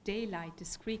daylight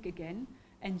this creek again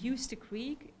and use the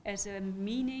creek as a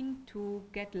meaning to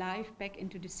get life back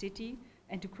into the city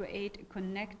and to create a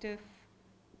connective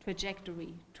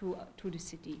trajectory to the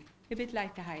city. A bit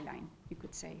like the High Line, you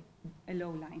could say, a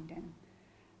low line then.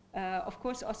 Of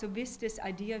course, also with this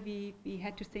idea, we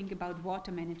had to think about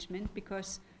water management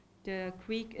because the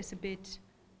creek is a bit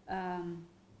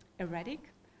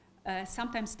erratic.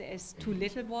 Sometimes there is too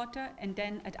little water, and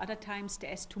then at other times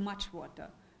there is too much water.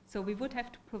 So we would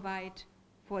have to provide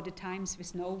for the times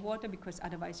with no water, because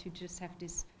otherwise you just have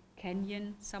this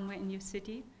canyon somewhere in your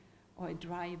city or a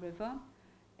dry river.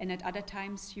 And at other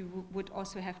times you would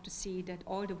also have to see that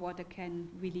all the water can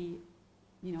really,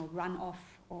 run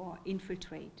off or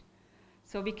infiltrate.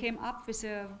 So we came up with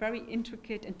a very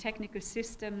intricate and technical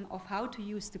system of how to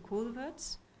use the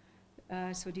culverts,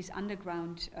 so these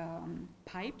underground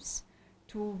pipes,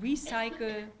 to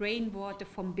recycle rainwater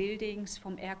from buildings,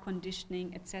 from air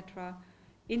conditioning, etc.,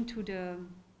 into the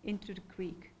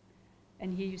creek.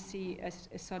 And here you see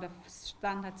a sort of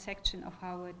standard section of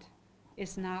how it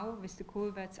is now with the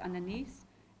culverts underneath,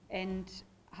 and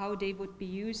how they would be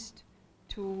used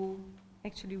to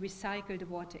actually recycle the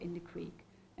water in the creek.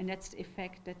 And that's the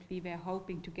effect that we were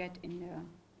hoping to get in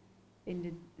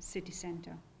the city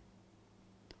center.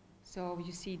 So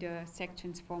you see the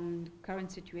sections from the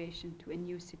current situation to a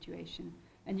new situation.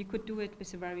 And you could do it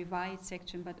with a very wide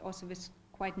section, but also with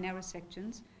quite narrow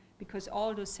sections, because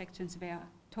all those sections were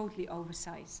totally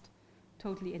oversized,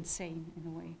 totally insane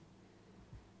in a way.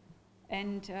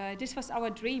 And this was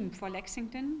our dream for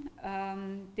Lexington.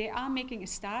 They are making a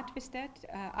start with that.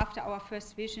 After our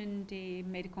first vision, they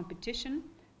made a competition,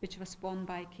 which was won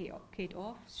by Kate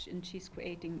Orff, and she's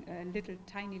creating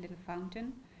a tiny little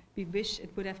fountain. We wish it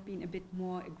would have been a bit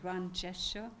more a grand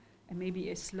gesture and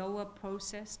maybe a slower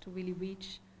process to really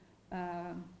reach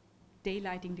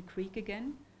daylighting the creek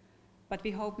again. But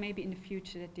we hope maybe in the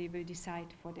future that they will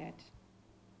decide for that.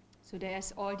 So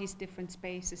there's all these different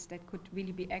spaces that could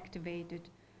really be activated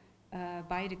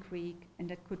by the creek and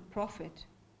that could profit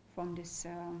from this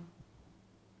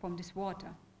water.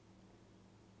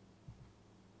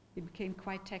 We became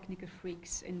quite technical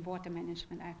freaks in water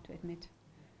management, I have to admit.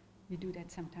 We do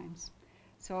that sometimes.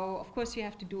 So of course you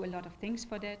have to do a lot of things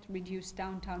for that, reduce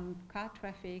downtown car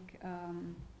traffic,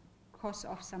 cross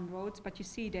off some roads, but you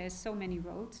see there's so many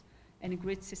roads, and the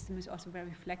grid system is also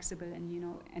very flexible and, you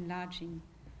know, enlarging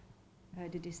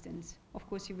the distance. Of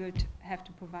course, you would have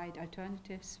to provide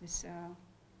alternatives with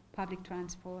public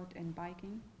transport and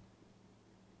biking,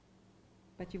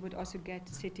 but you would also get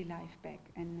city life back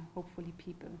and hopefully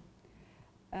people.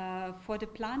 For the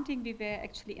planting, we were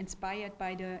actually inspired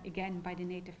by the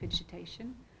native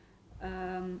vegetation.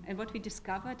 And what we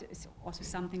discovered is also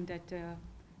something that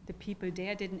the people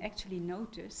there didn't actually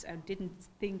notice or didn't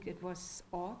think it was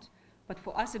odd. But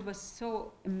for us, it was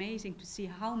so amazing to see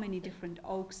how many different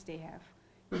oaks they have.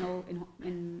 You know,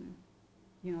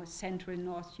 in Central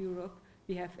North Europe,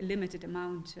 we have a limited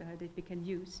amount that we can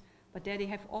use. But there they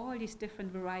have all these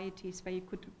different varieties where you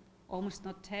could almost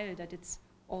not tell that it's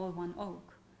all one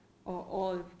oak or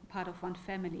all part of one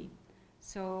family.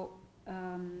 So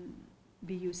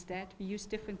we use that. We use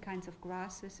different kinds of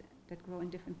grasses that grow in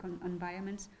different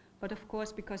environments. But of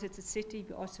course, because it's a city,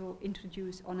 we also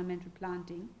introduce ornamental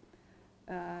planting.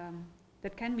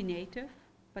 That can be native,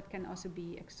 but can also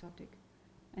be exotic.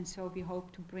 And so we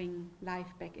hope to bring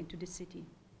life back into the city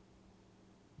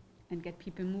and get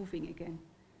people moving again.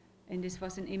 And this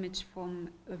was an image from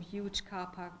a huge car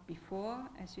park before,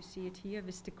 as you see it here,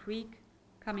 with the creek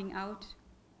coming out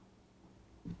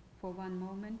for one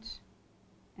moment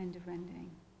and the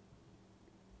rendering.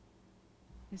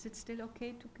 Is it still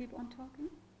okay to keep on talking?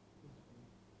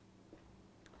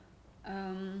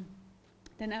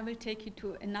 Then I will take you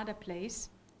to another place,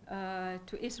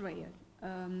 to Israel.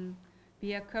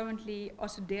 We are currently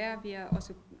also there. We are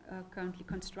also currently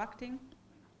constructing.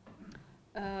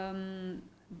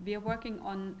 We are working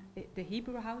on the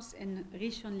Hebrew house in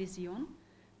Rishon LeZion.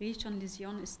 Rishon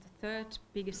LeZion is the third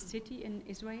biggest city in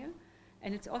Israel,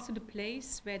 and it's also the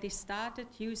place where they started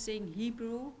using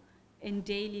Hebrew in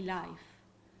daily life.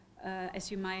 As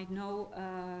you might know,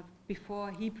 before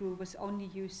Hebrew was only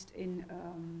used in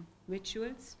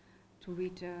rituals to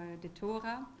read the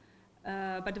Torah,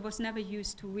 but it was never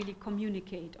used to really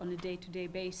communicate on a day-to-day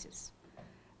basis.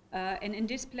 And in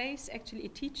this place, actually, a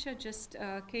teacher just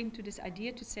came to this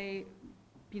idea to say,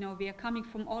 you know, we are coming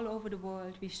from all over the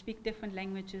world, we speak different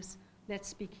languages, let's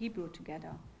speak Hebrew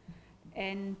together.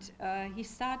 And he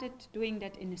started doing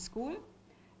that in a school.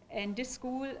 And this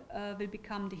school will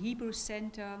become the Hebrew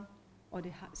Center, or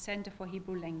the Center for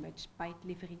Hebrew Language, Beit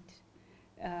Livrit,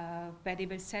 where they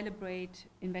will celebrate,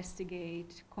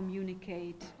 investigate,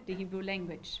 communicate the Hebrew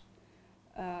language.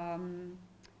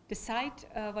 The site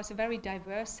was a very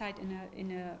diverse site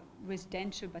in a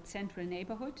residential but central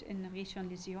neighborhood in Rishon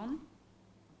LeZion.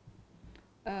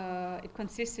 It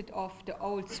consisted of the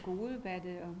old school where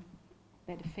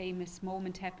the famous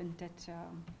moment happened that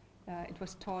it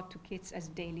was taught to kids as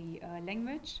daily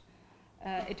language.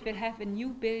 It will have a new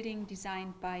building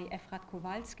designed by Efrat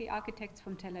Kowalski architects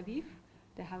from Tel Aviv,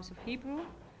 the House of Hebrew,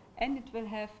 and it will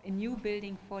have a new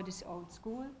building for this old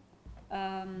school,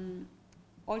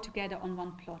 all together on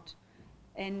one plot.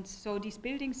 And so these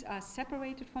buildings are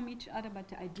separated from each other, but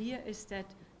the idea is that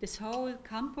this whole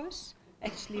campus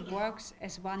actually works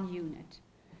as one unit.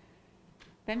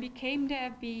 When we came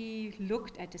there, we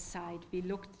looked at the site, we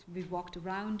walked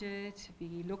around it,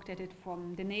 we looked at it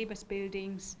from the neighbors'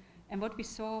 buildings, and what we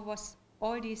saw was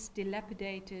all these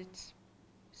dilapidated,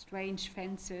 strange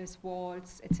fences,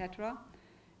 walls, etc.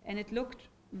 And it looked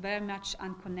very much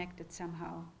unconnected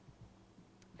somehow.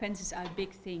 Fences are a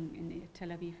big thing in Tel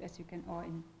Aviv, or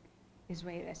in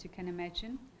Israel, as you can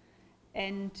imagine.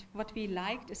 And what we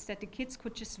liked is that the kids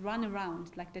could just run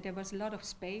around, like that there was a lot of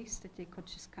space that they could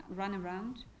just run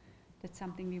around. That's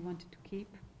something we wanted to keep.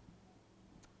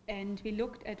 And we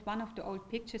looked at one of the old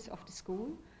pictures of the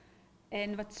school,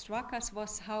 and what struck us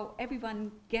was how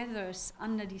everyone gathers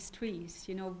under these trees.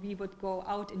 You know, we would go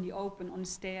out in the open on a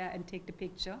stair and take the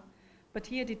picture, but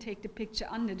here they take the picture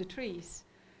under the trees.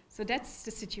 So that's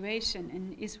the situation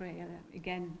in Israel,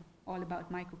 again, all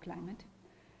about microclimate.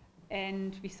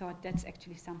 And we thought that's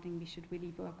actually something we should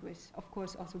really work with. Of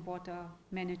course, also water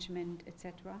management,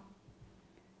 etc.,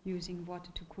 using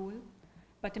water to cool.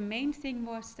 But the main thing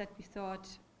was that we thought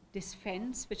this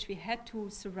fence, which we had to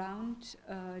surround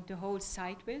the whole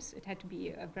site with, it had to be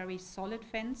a very solid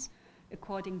fence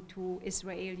according to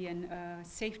Israeli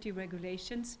safety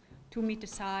regulations, 2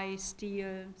 meters high,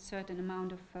 steel, certain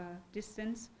amount of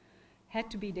distance, had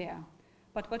to be there.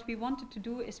 But what we wanted to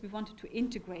do is we wanted to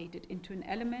integrate it into an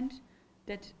element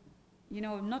that,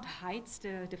 not hides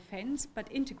the fence, but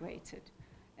integrates it.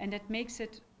 And that makes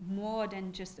it more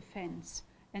than just a fence.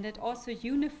 And that also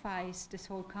unifies this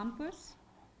whole campus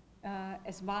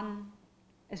as one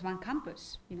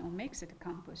campus, makes it a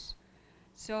campus.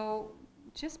 So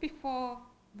just before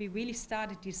we really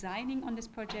started designing on this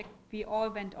project, we all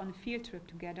went on a field trip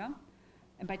together.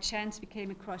 And by chance, we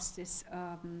came across this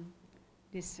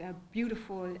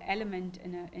beautiful element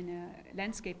in a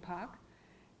landscape park.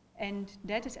 And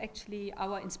that is actually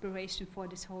our inspiration for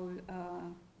this whole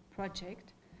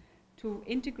project, to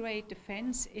integrate the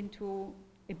fence into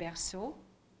a berceau,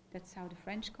 that's how the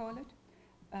French call it,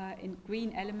 in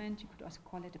green element, you could also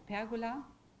call it a pergola,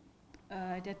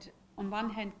 that on one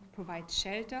hand provides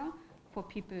shelter for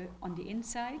people on the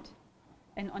inside,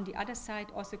 and on the other side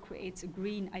also creates a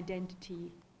green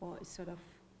identity, or a sort of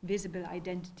visible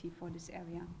identity for this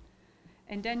area.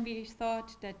 And then we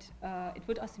thought that it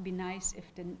would also be nice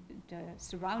if the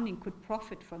surrounding could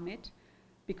profit from it,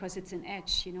 because it's an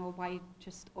edge, why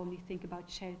just only think about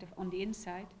shelter on the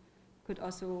inside? Could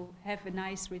also have a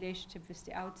nice relationship with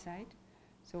the outside.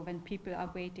 So when people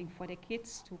are waiting for their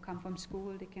kids to come from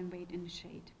school, they can wait in the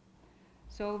shade.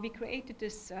 So we created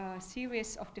this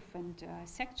series of different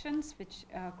sections, which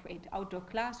create outdoor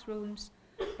classrooms,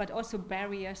 but also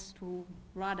barriers to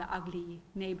rather ugly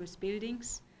neighbors'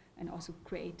 buildings, and also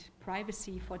create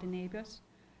privacy for the neighbors,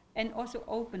 and also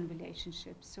open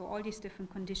relationships. So all these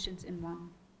different conditions in one.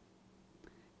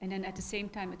 And then at the same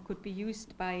time, it could be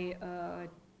used by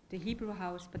the Hebrew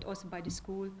house, but also by the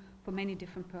school for many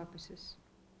different purposes.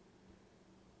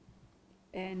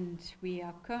 And we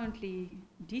are currently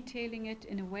detailing it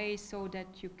in a way so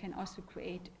that you can also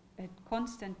create a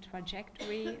constant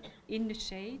trajectory in the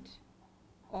shade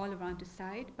all around the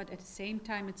site, but at the same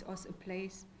time it's also a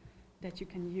place that you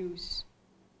can use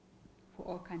for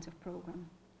all kinds of program.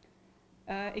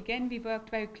 Again, we worked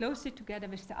very closely together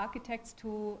with the architects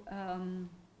to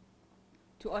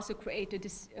also create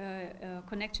a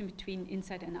connection between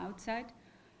inside and outside.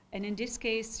 And in this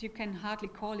case, you can hardly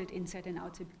call it inside and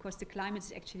outside, because the climate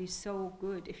is actually so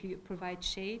good. If you provide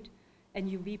shade and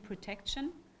UV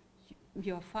protection,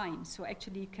 you're fine. So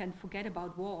actually you can forget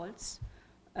about walls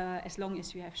as long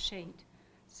as you have shade.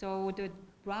 So the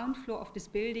ground floor of this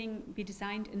building we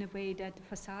designed in a way that the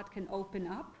facade can open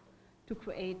up to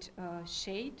create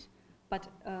shade, but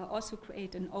also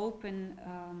create an open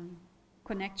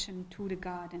connection to the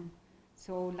garden.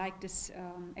 So like this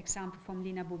example from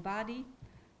Lina Bobadi,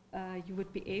 you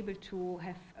would be able to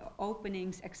have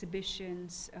openings,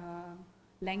 exhibitions,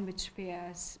 language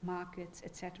fairs, markets,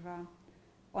 etc.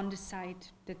 on the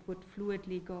site that would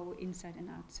fluidly go inside and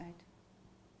outside,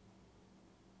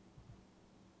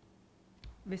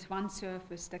 with one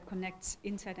surface that connects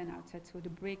inside and outside, so the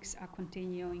bricks are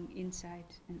continuing inside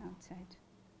and outside.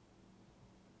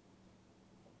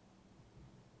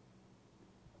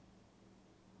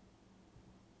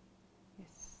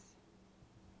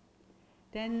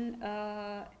 Then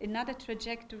another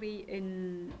trajectory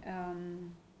in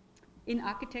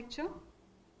architecture.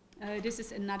 This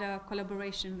is another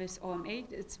collaboration with OMA.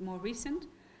 It's more recent.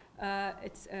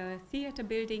 It's a theater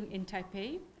building in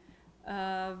Taipei,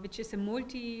 which is a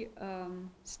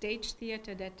multi-stage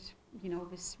theater that,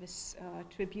 with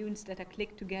tribunes that are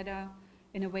clicked together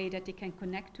in a way that they can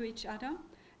connect to each other.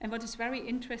 And what is very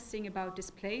interesting about this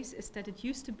place is that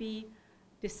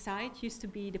this site used to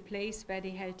be the place where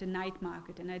they held the night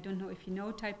market. And I don't know if you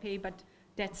know Taipei, but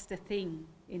that's the thing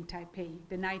in Taipei,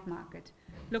 the night market.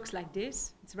 Looks like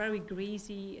this. It's very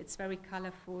greasy, it's very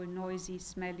colorful, noisy,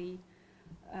 smelly.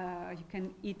 You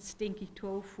can eat stinky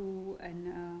tofu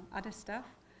and other stuff.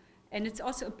 And it's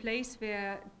also a place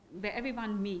where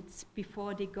everyone meets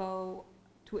before they go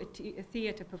to a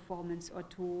theater performance or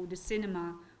to the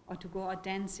cinema or to go out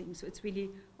dancing. So it's really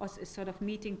also a sort of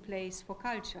meeting place for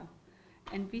culture.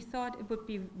 And we thought it would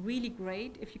be really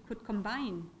great if you could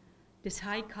combine this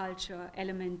high culture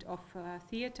element of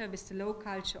theater with the low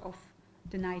culture of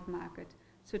the night market.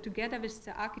 So together with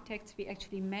the architects, we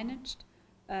actually managed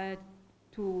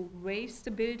to raise the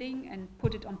building and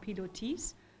put it on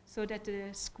pilotis so that the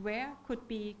square could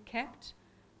be kept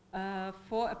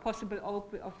for a possible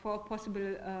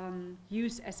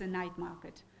use as a night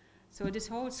market. So this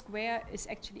whole square is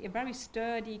actually a very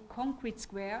sturdy concrete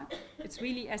square. It's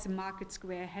really as a market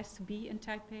square has to be in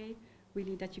Taipei,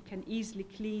 really that you can easily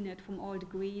clean it from all the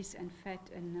grease and fat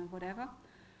and whatever.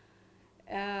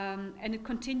 And it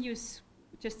continues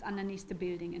just underneath the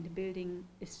building, and the building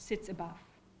sits above.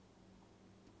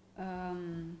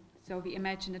 So we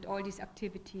imagine that all these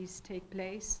activities take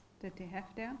place that they have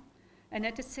there. And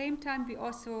at the same time, we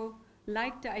also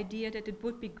like the idea that it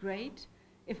would be great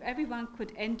if everyone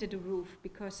could enter the roof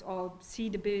or see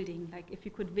the building, like if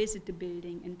you could visit the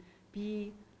building and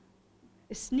be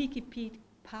a sneaky peek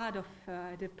part of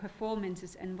the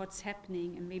performances and what's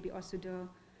happening, and maybe also the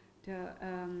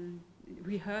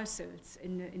rehearsals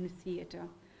in the theater.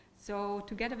 So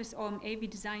together with OMA, we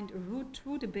designed a route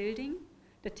through the building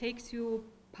that takes you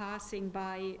passing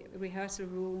by rehearsal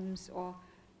rooms or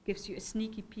gives you a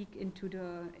sneaky peek into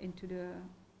the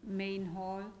main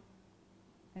hall,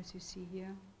 as you see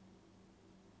here,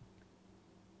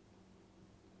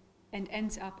 and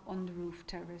ends up on the roof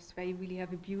terrace, where you really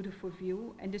have a beautiful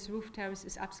view. And this roof terrace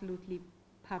is absolutely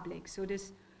public. So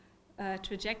this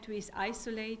trajectory is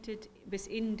isolated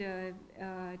within the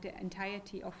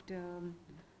entirety of the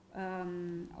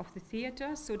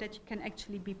theater, so that you can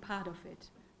actually be part of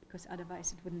it, because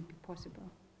otherwise it wouldn't be possible.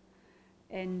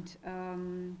 And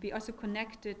we also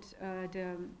connected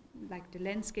the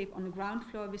landscape on the ground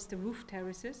floor with the roof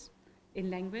terraces in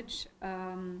language,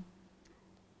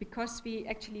 because we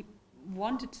actually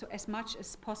wanted as much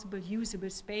as possible usable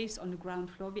space on the ground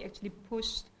floor. We actually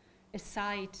pushed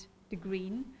aside the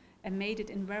green and made it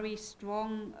in very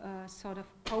strong sort of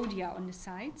podia on the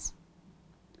sides,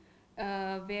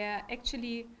 where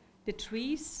actually the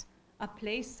trees are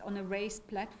placed on a raised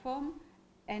platform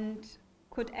and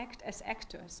could act as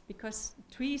actors, because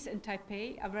trees in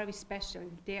Taipei are very special.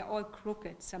 They are all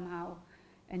crooked somehow,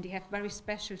 and they have very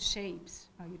special shapes.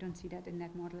 Oh, you don't see that in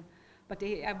that model. But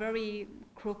they are very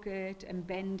crooked and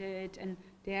bended, and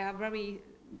they are very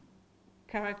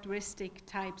characteristic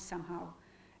types somehow.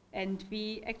 And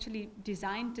we actually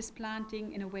designed this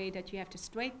planting in a way that you have the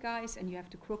straight guys and you have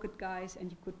the crooked guys,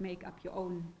 and you could make up your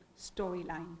own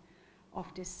storyline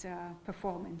of this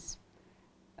performance.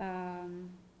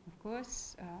 Of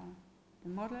course, the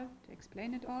model to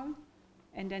explain it all,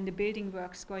 and then the building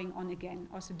works going on again.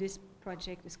 Also, this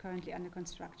project is currently under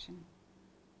construction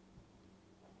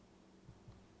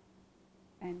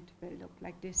and will look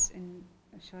like this in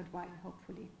a short while,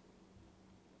 hopefully.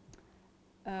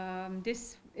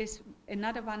 This is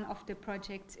another one of the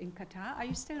projects in Qatar. Are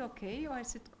you still okay, or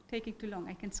is it taking too long?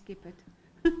 I can skip it.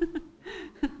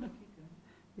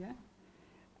 Yeah.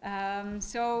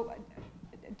 So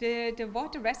the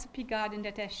water recipe garden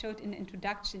that I showed in the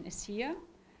introduction is here.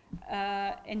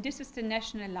 And this is the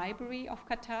National Library of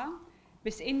Qatar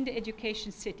within the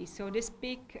education city. So this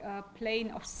big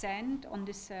plain of sand on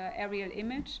this aerial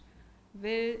image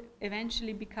will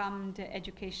eventually become the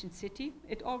education city.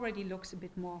 It already looks a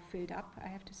bit more filled up, I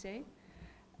have to say.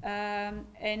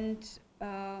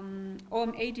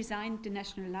 OMA designed the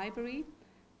National Library,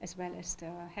 as well as the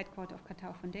headquarters of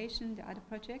Qatar Foundation, the other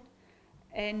project.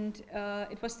 And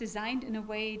it was designed in a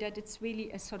way that it's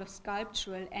really a sort of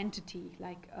sculptural entity,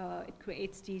 like it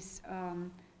creates these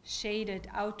shaded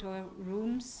outdoor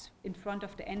rooms in front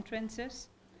of the entrances.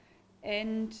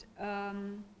 And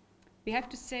we have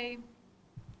to say,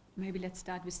 maybe let's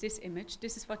start with this image.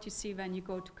 This is what you see when you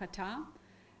go to Qatar.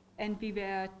 And we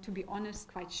were, to be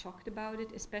honest, quite shocked about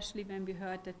it, especially when we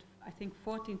heard that I think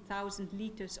 14,000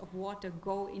 liters of water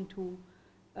go into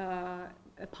a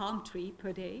palm tree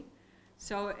per day.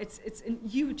 So it's in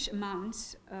huge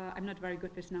amounts. I'm not very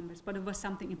good with numbers, but it was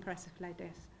something impressive like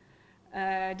this.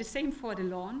 The same for the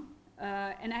lawn.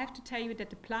 And I have to tell you that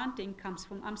the planting comes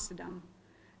from Amsterdam.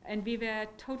 And we were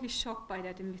totally shocked by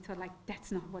that, and we thought, like,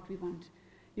 that's not what we want.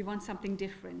 We want something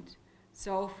different.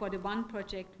 So for the one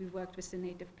project, we worked with the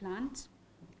native plants.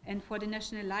 And for the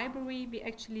National Library, we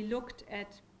actually looked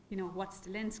at, what's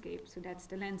the landscape? So that's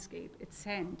the landscape. It's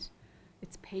sand,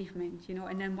 it's pavement,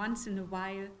 and then once in a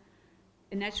while,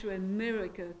 a natural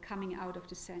miracle coming out of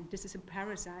the sand. This is a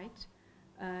parasite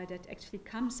that actually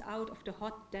comes out of the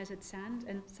hot desert sand,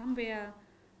 and somewhere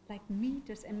like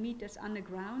meters and meters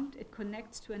underground, it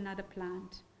connects to another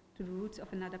plant, to the roots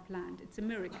of another plant. It's a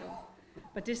miracle.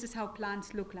 But this is how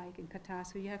plants look like in Qatar.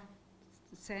 So you have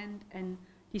the sand and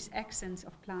these accents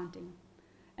of planting.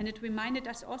 And it reminded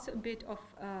us also a bit of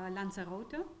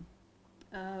Lanzarote,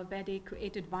 where they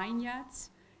created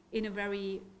vineyards in a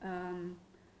very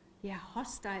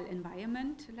hostile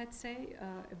environment, let's say,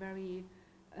 a very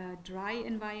dry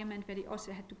environment where they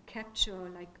also had to capture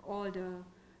like all the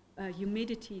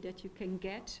humidity that you can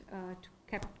get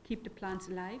to keep the plants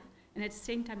alive, and at the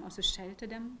same time also shelter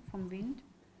them from wind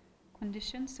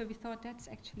conditions. So we thought that's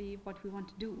actually what we want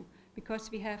to do,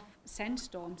 because we have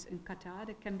sandstorms in Qatar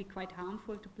that can be quite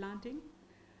harmful to planting.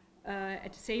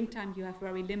 At the same time, you have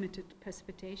very limited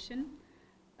precipitation.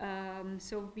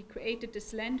 So we created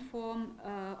this landform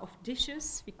of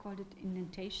dishes. We called it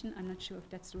indentation. I'm not sure if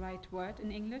that's the right word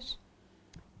in English.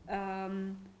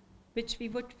 Which we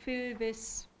would fill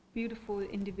with beautiful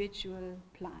individual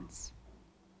plants.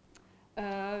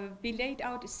 We laid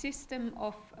out a system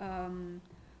of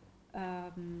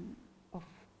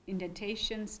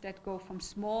indentations that go from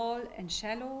small and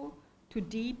shallow to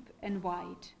deep and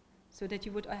wide, so that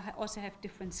you would also have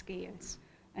different scales.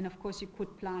 And of course you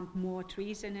could plant more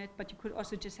trees in it, but you could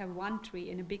also just have one tree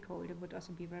in a big hole. That would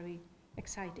also be very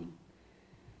exciting.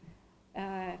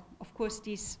 Of course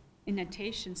these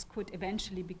indentations could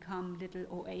eventually become little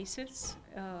oases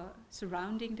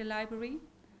surrounding the library,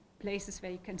 places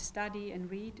where you can study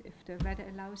and read if the weather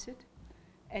allows it.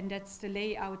 And that's the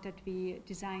layout that we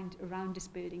designed around this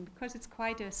building, because it's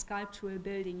quite a sculptural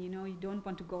building. You know, you don't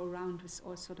want to go around with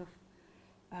all sort of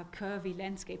curvy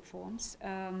landscape forms.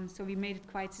 So we made it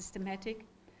quite systematic.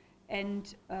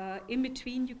 And in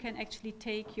between, you can actually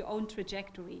take your own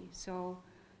trajectory. So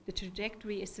the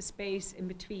trajectory is the space in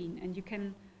between. And you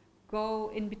can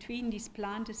go in between these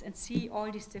planters and see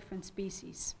all these different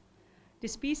species. The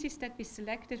species that we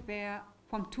selected were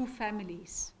from 2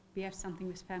 families. We have something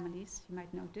with families, you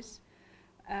might notice.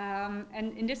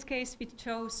 And in this case, we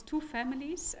chose 2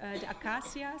 families, the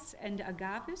acacias and the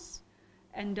agaves.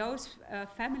 And those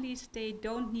families, they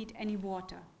don't need any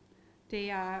water.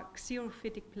 They are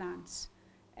xerophytic plants.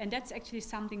 And that's actually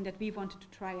something that we wanted to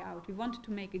try out. We wanted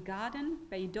to make a garden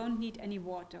where you don't need any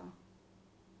water,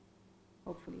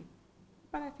 hopefully.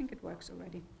 But I think it works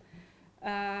already.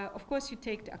 Of course, you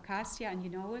take the acacia and you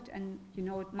know it, and you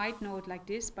know it, might know it like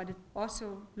this, but it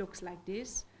also looks like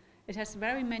this. It has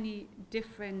very many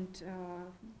different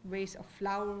ways of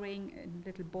flowering in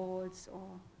little balls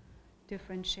or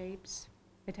different shapes.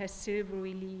 It has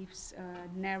silvery leaves,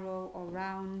 narrow or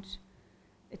round.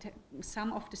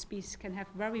 Some of the species can have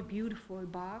very beautiful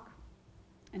bark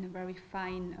and a very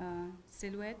fine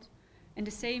silhouette. And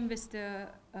the same with the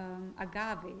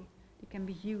agave. They can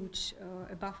be huge,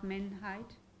 above man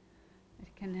height.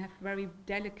 It can have very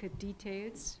delicate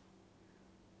details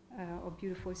or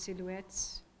beautiful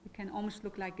silhouettes. It can almost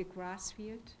look like a grass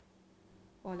field,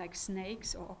 or like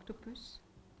snakes or octopus.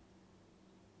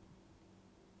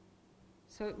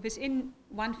 So within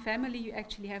one family, you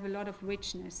actually have a lot of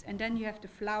richness. And then you have the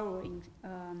flowering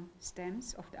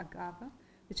stems of the agave,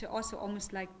 which are also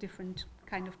almost like different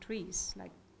kind of trees,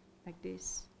 like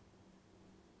this.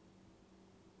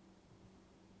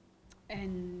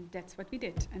 And that's what we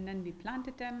did. And then we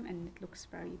planted them, and it looks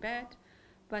very bad.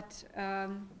 But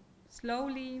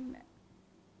slowly,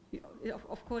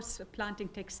 of course, planting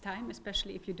takes time,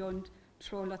 especially if you don't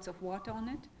throw lots of water on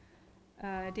it.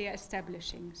 They are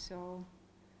establishing. So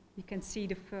you can see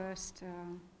the first,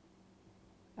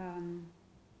 you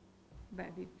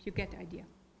get the idea.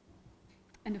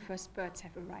 And the first birds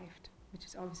have arrived, which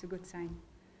is always a good sign.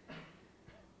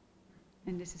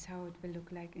 And this is how it will look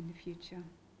like in the future.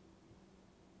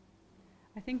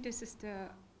 I think this is the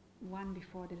one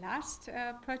before the last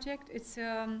project. It's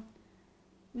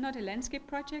not a landscape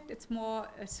project, it's more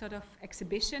a sort of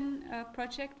exhibition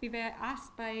project. We were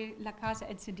asked by La Casa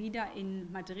Encendida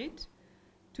in Madrid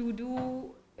to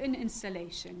do an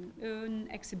installation, an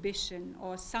exhibition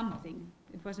or something.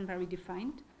 It wasn't very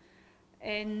defined.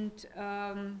 And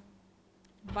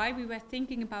while we were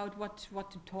thinking about what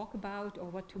to talk about or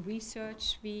what to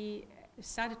research, we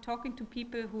started talking to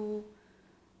people who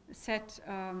said,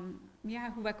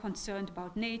 who were concerned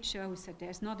about nature, who said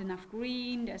there's not enough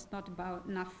green, there's not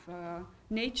enough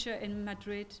nature in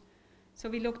Madrid. So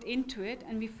we looked into it,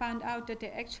 and we found out that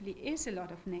there actually is a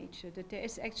lot of nature, that there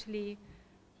is actually,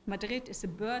 Madrid is a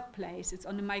birthplace. It's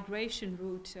on the migration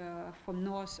route from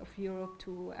north of Europe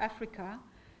to Africa.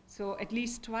 So at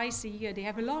least twice a year they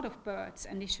have a lot of birds,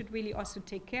 and they should really also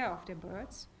take care of their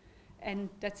birds. And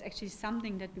that's actually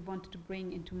something that we wanted to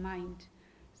bring into mind.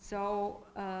 So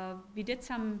we did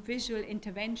some visual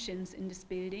interventions in this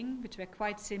building, which were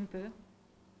quite simple,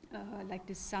 like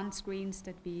the sunscreens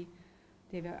that they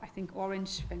were, I think,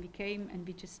 orange when we came, and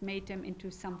we just made them into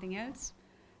something else,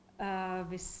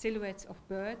 with silhouettes of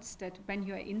birds that when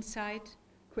you are inside,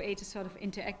 create a sort of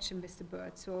interaction with the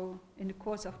bird. So in the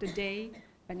course of the day,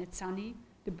 when it's sunny,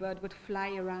 the bird would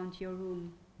fly around your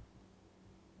room.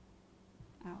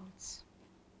 Owls.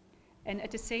 And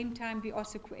at the same time, we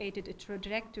also created a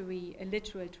trajectory, a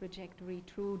literal trajectory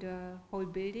through the whole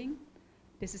building.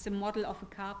 This is a model of a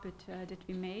carpet that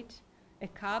we made, a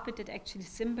carpet that actually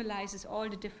symbolizes all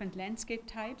the different landscape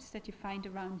types that you find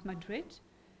around Madrid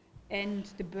and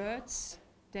the birds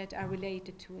that are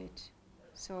related to it.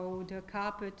 So the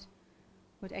carpet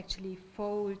would actually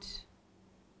fold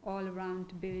all around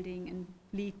the building and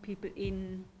lead people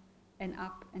in and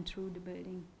up and through the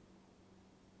building.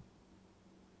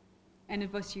 And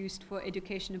it was used for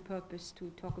educational purpose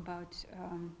to talk about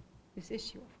this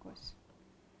issue, of course.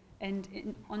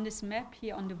 And on this map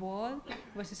here on the wall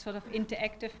was a sort of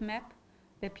interactive map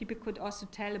where people could also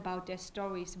tell about their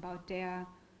stories, about their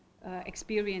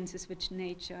experiences with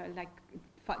nature, like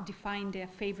define their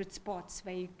favorite spots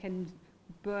where you can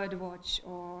bird watch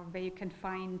or where you can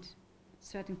find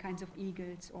certain kinds of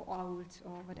eagles or owls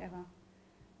or whatever.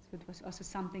 So it was also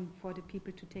something for the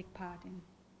people to take part in.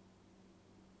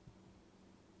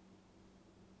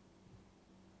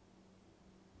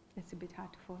 That's a bit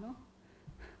hard to follow.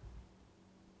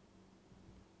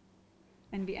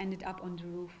 And we ended up on the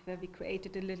roof where we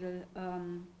created a little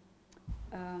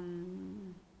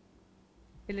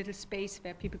space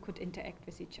where people could interact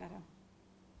with each other.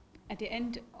 At the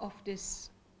end of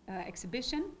this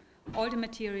exhibition, all the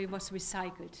material was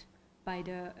recycled by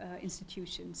the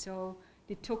institution. So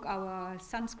they took our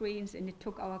sunscreens and they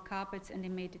took our carpets and they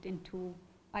made it into,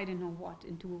 I don't know what,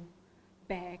 into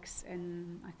bags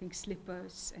and I think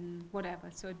slippers and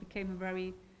whatever. So it became a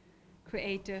very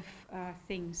creative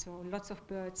thing. So lots of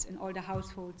birds in all the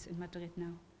households in Madrid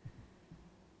now.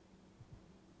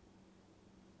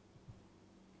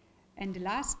 And the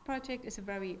last project is a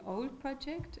very old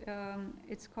project.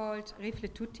 It's called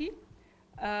Rifletuti.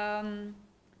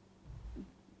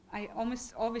 I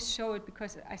almost always show it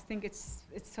because I think it's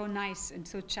so nice and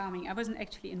so charming. I wasn't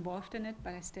actually involved in it,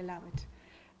 but I still love it.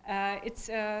 It's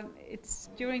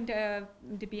during the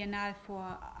Biennale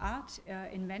for Art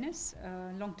in Venice,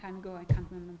 a long time ago, I can't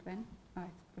remember when.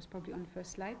 It was probably on the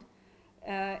first slide.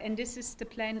 And this is the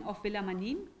plan of Villa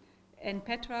Manin. And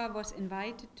Petra was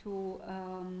invited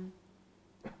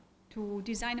to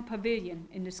design a pavilion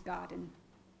in this garden,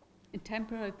 a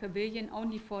temporary pavilion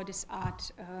only for this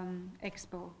art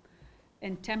expo.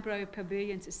 And temporary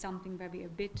pavilions is something where we're a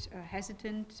bit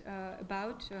hesitant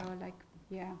about,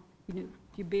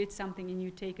 you build something and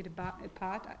you take it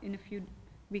apart in a few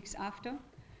weeks after.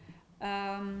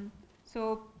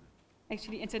 So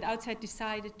actually Inside Outside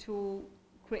decided to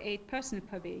create personal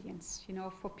pavilions,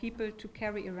 for people to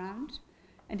carry around.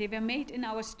 And they were made in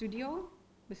our studio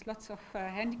with lots of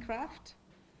handicraft.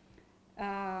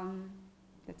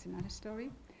 That's another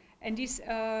story. And these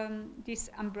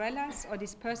umbrellas or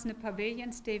these personal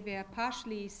pavilions, they were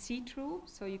partially see-through,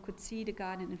 so you could see the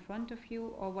garden in front of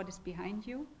you or what is behind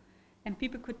you. And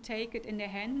people could take it in their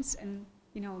hands and,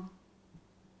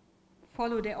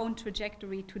 follow their own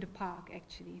trajectory to the park,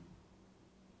 actually.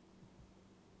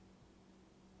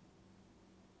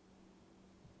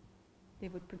 They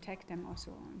would protect them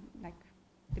also, like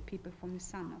the people from the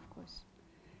sun, of course.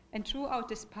 And throughout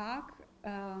this park,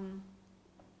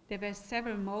 there were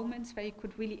several moments where you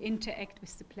could really interact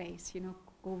with the place,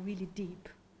 go really deep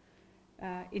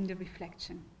in the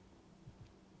reflection.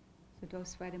 So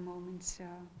those were the moments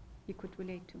you could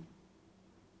relate to.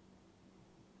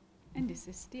 And this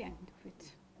is the end of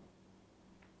it.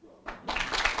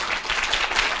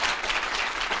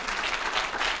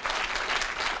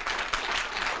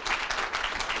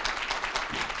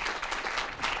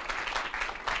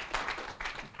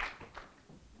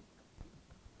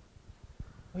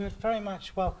 We would very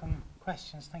much welcome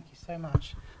questions. Thank you so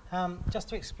much. Just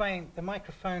to explain, the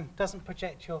microphone doesn't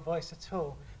project your voice at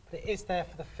all, but it is there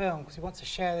for the film because we want to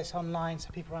share this online so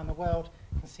people around the world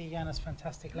can see Jana's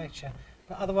fantastic lecture.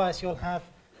 But otherwise you'll have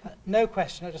no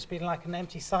question, it'll just be like an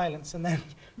empty silence and then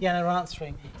Jana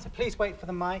answering. So please wait for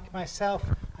the mic. Myself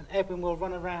and Edwin will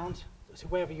run around to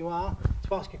wherever you are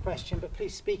to ask a question, but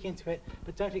please speak into it,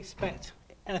 but don't expect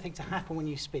anything to happen when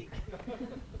you speak.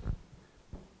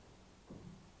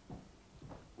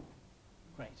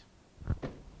 Great.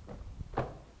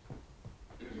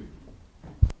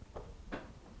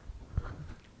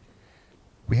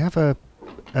 We have a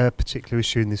particular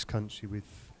issue in this country with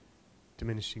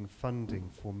diminishing funding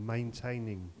for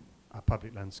maintaining our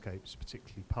public landscapes,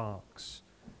 particularly parks,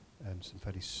 some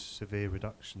fairly severe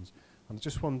reductions. And I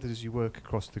just wondered, as you work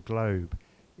across the globe,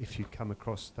 if you come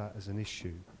across that as an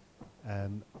issue,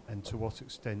 and to what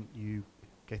extent you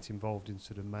get involved in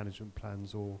sort of management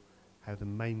plans or how the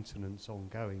maintenance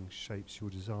ongoing shapes your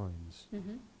designs.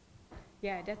 Mm-hmm.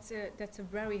 Yeah, that's a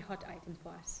very hot item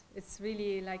for us. It's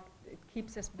really like, it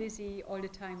keeps us busy all the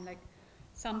time. Like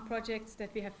some projects that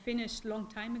we have finished long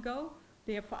time ago,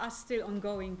 they are for us still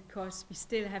ongoing because we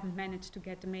still haven't managed to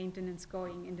get the maintenance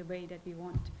going in the way that we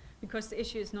want. Because the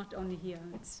issue is not only here,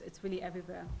 it's really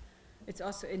everywhere. It's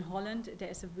also in Holland, there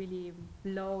is a really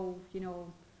low,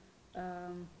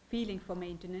 feeling for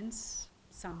maintenance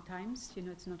sometimes,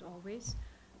 it's not always.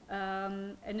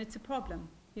 And it's a problem.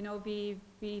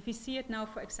 We see it now,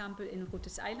 for example, in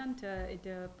Rutes Island,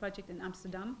 the project in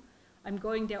Amsterdam. I'm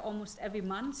going there almost every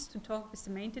month to talk with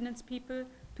the maintenance people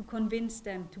to convince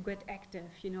them to get active,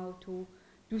 to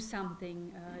do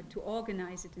something, to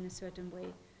organize it in a certain way.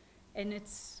 And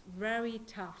it's very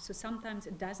tough. So sometimes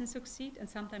it doesn't succeed and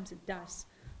sometimes it does.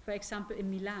 For example, in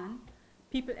Milan,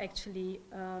 people actually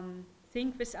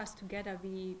think with us together.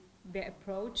 We were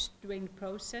approached during the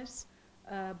process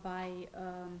by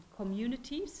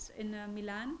communities in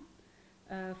Milan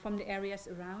from the areas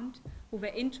around who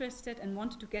were interested and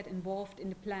wanted to get involved in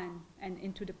the plan and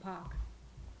into the park.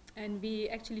 And we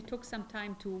actually took some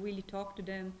time to really talk to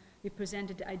them. We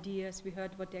presented the ideas, we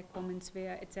heard what their comments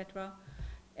were, etc.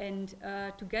 And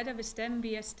together with them,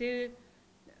 we are still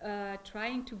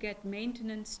trying to get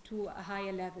maintenance to a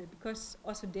higher level, because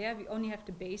also there we only have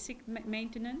the basic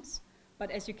maintenance.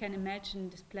 But as you can imagine,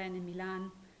 this plan in Milan,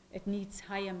 it needs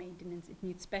higher maintenance, it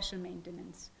needs special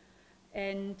maintenance.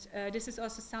 And this is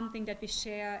also something that we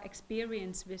share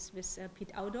experience with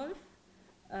Piet Oudolf.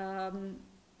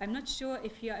 I'm not sure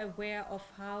if you're aware of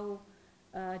how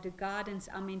the gardens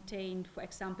are maintained, for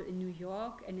example, in New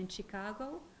York and in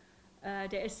Chicago.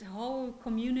 There is whole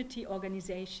community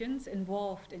organizations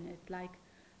involved in it, like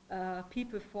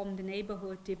people from the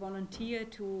neighborhood, they volunteer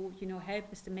to help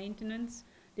with the maintenance.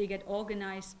 They get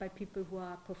organized by people who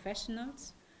are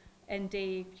professionals, and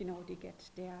they get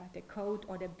their coat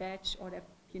or their badge or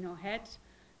their hat,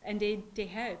 and they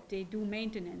help, they do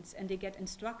maintenance, and they get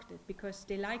instructed because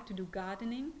they like to do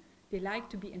gardening. They like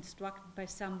to be instructed by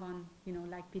someone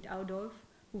like Piet Oudolf,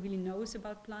 who really knows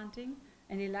about planting,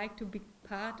 and they like to be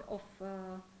part of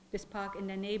this park in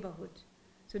their neighborhood.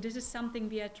 So this is something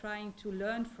we are trying to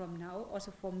learn from now,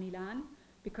 also from Milan,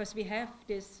 because we have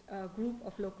this group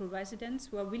of local residents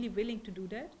who are really willing to do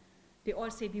that. They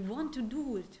all say, we want to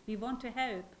do it, we want to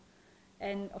help.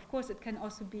 And of course it can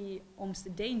also be almost a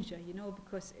danger,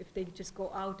 because if they just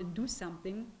go out and do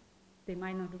something, they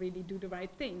might not really do the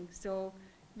right thing. So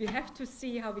we have to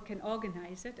see how we can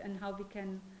organize it and how we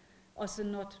can also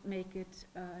not make it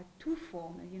too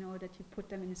formal, that you put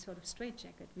them in a sort of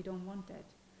straitjacket. We don't want that.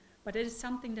 But it is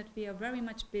something that we are very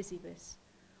much busy with.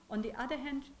 On the other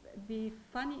hand, we,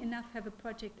 funny enough, have a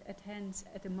project at hand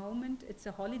at the moment. It's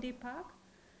a holiday park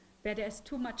where there's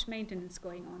too much maintenance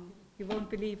going on. You won't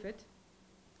believe it.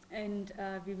 And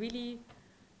we really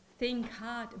think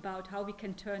hard about how we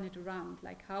can turn it around,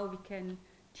 like how we can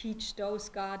teach those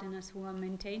gardeners who are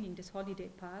maintaining this holiday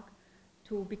park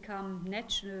to become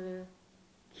natural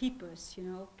keepers,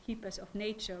 keepers of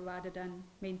nature rather than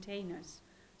maintainers.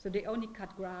 So they only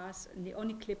cut grass and they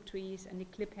only clip trees and they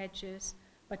clip hedges,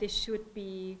 but they should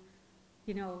be,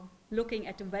 looking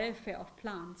at the welfare of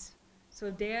plants. So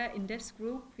there in this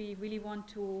group, we really want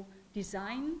to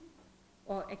design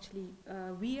or actually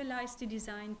realize the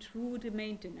design through the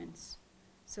maintenance.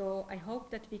 So I hope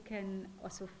that we can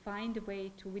also find a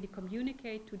way to really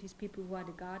communicate to these people who are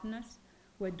the gardeners,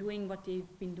 who are doing what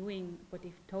they've been doing, what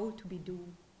they've told to be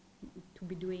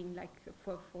doing like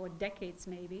for decades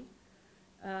maybe,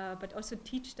 but also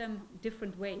teach them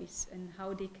different ways and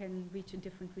how they can reach a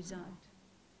different result.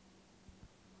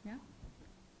 Yeah?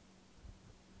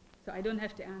 So I don't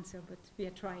have the answer, but we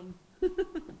are trying.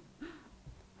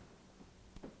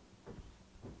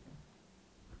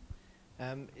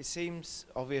 It seems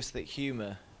obvious that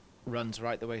humour runs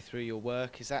right the way through your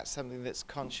work. Is that something that's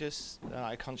conscious,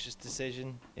 a conscious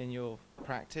decision in your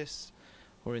practice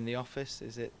or in the office?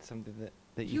 Is it something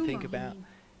that you think about?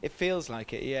 It feels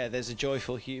like it, yeah. There's a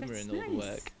joyful humour in all the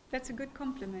work. That's a good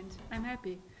compliment. I'm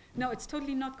happy. No, it's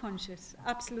totally not conscious.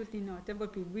 Absolutely not. That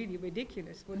would be really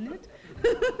ridiculous, wouldn't it?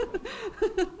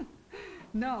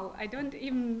 No, I don't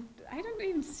even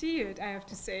see it, I have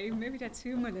to say. Maybe that's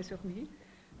humorless of me.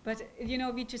 But,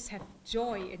 we just have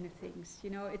joy in the things.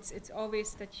 It's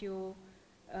always that you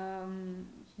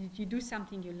do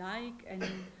something you like, and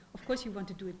of course you want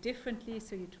to do it differently,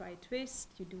 so you try a twist,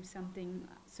 you do something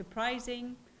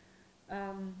surprising.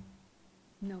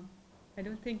 No, I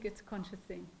don't think it's a conscious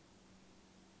thing.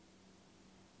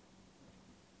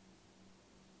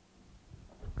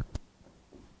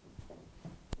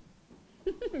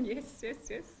 Yes.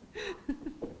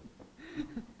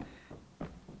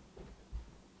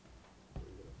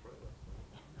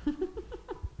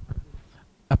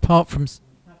 Apart from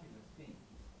fabulous things,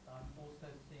 I'm also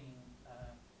seeing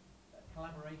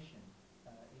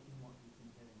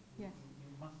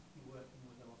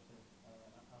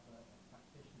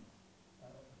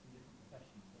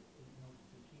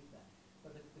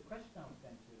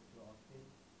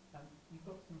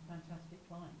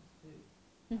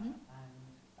Mhm.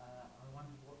 I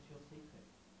wondered what's your secret?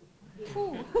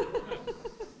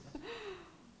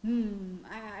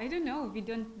 I don't know. We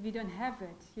don't have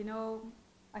it. You know,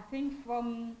 I think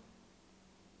from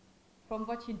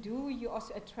what you do, you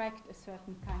also attract a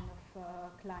certain kind of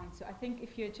client. So I think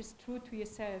if you're just true to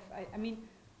yourself, I mean,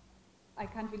 I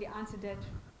can't really answer that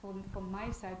from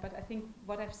my side, but I think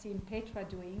what I've seen Petra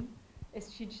doing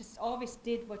is she just always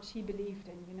did what she believed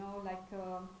in. You know, like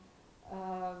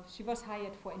she was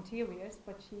hired for interiors,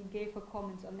 but she gave her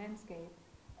comments on landscape,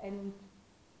 and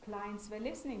clients were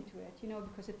listening to it, you know,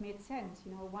 because it made sense.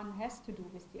 You know, one has to do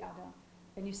with the other.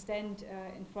 When you stand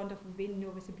in front of a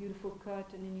window with a beautiful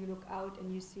curtain and you look out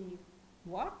and you see,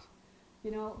 what?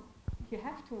 You know, you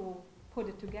have to put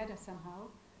it together somehow.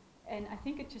 And I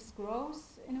think it just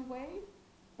grows in a way.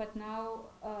 But now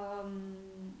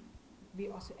we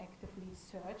also actively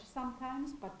search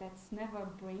sometimes, but that's never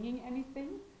bringing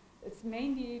anything. It's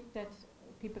mainly that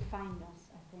people find us,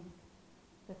 I think.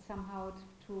 That somehow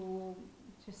to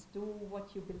just do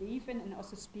what you believe in and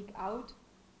also speak out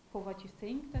for what you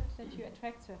think, that you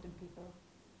attract certain people.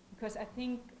 Because I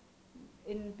think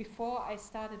before I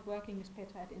started working with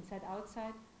Petra at Inside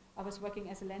Outside, I was working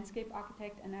as a landscape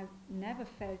architect, and I never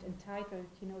felt entitled,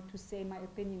 you know, to say my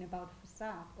opinion about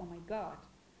facade. Oh my God.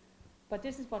 But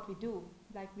this is what we do.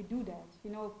 Like, we do that.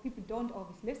 You know, people don't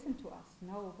always listen to us,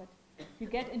 no, but you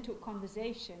get into a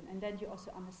conversation, and then you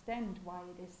also understand why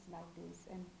it is like this,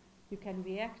 and you can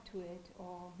react to it,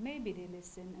 or maybe they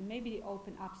listen, and maybe they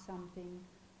open up something,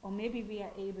 or maybe we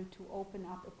are able to open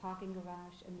up a parking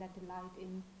garage and let the light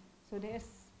in. So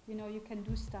there's, you know, you can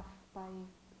do stuff by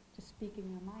just speaking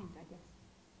your mind, I guess.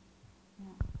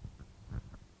 Yeah.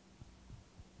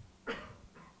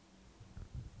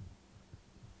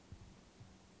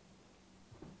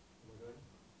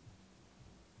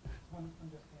 One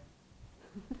just here.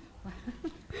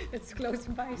 It's close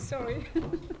by, sorry. Put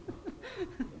your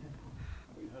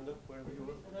hand up wherever you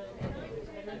are.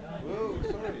 Whoa,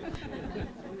 sorry.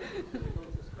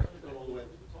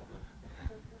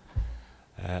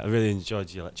 I really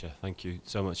enjoyed your lecture. Thank you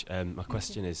so much. My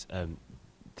question is,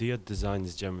 do your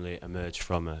designs generally emerge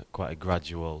from quite a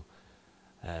gradual,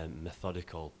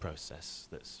 methodical process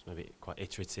that's maybe quite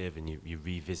iterative, and you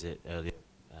revisit earlier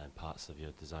parts of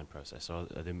your design process, or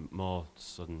are there more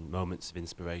sudden moments of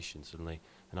inspiration? Suddenly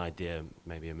an idea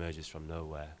maybe emerges from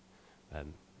nowhere.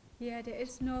 Yeah, there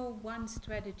is no one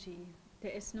strategy.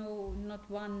 There is not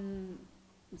one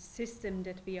system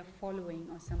that we are following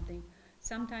or something.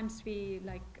 Sometimes we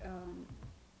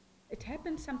it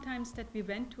happens sometimes that we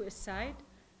went to a site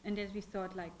and that we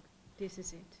thought like, this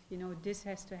is it, you know, this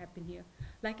has to happen here.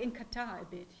 Like in Qatar a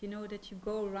bit, you know, that you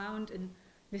go around and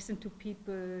listen to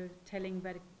people telling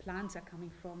where the plants are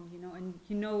coming from, you know, and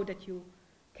you know that you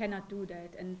cannot do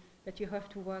that and that you have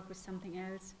to work with something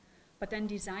else. But then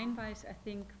design-wise, I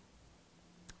think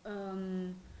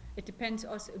it depends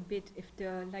also a bit if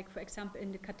like for example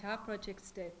in the Qatar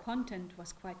projects, the content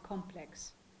was quite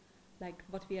complex. Like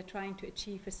what we are trying to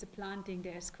achieve with the planting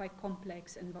there is quite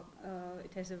complex, and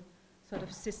it has a sort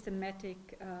of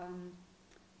systematic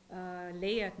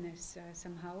layeredness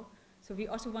somehow. So we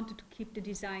also wanted to keep the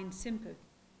design simple,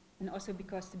 and also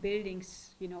because the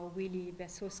buildings, you know, really were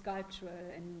so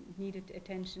sculptural and needed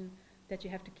attention that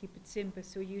you have to keep it simple.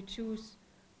 So you choose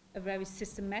a very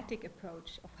systematic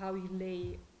approach of how you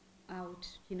lay out,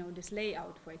 you know, this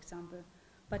layout, for example.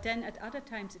 But then at other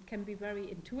times it can be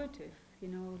very intuitive, you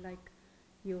know, like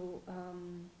you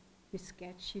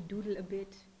sketch, you doodle a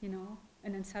bit, you know,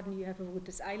 and then suddenly you have a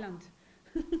woodless island,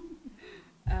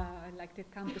 like the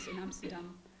campus in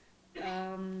Amsterdam.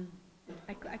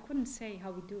 I couldn't say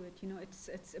how we do it, you know, it's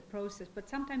a process. But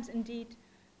sometimes indeed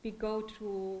we go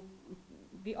through,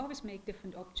 we always make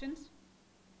different options,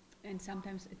 and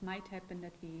sometimes it might happen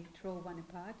that we throw one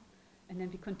apart, and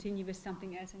then we continue with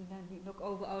something else, and then we look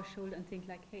over our shoulder and think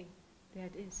like, hey, there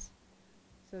it is.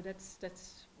 So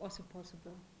that's also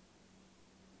possible.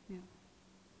 Yeah.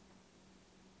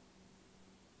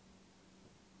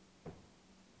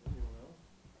 Anyone else?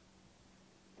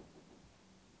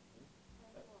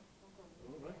 All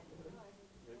right.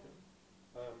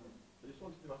 Very good. I just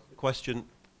wanted to ask a question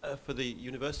for the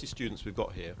university students we've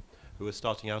got here who are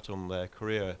starting out on their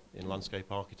career in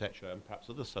landscape architecture and perhaps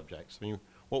other subjects. I mean,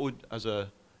 what would, as an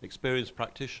experienced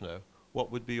practitioner,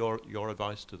 what would be your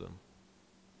advice to them?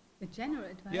 A general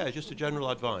advice? Yeah, just a general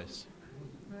advice.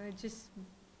 Just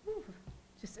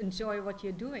enjoy what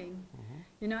you're doing. Mm-hmm.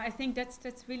 You know, I think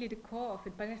that's really the core of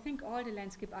it. But I think all the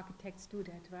landscape architects do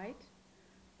that, right?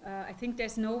 I think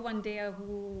there's no one there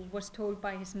who was told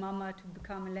by his mama to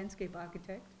become a landscape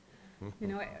architect. You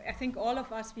know, I think all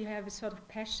of us, we have a sort of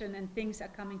passion and things are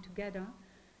coming together.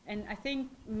 And I think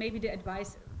maybe the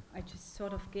advice I just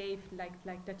sort of gave,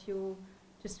 like that you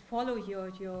just follow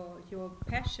your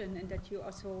passion and that you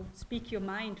also speak your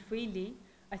mind freely.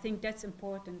 I think that's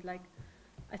important. Like,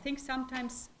 I think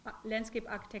sometimes landscape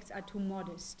architects are too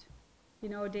modest. You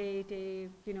know, they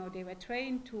were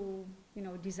trained to, you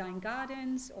know, design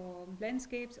gardens or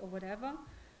landscapes or whatever,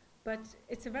 but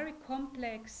it's a very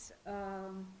complex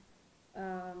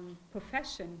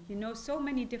profession. You know, so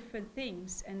many different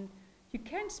things, and you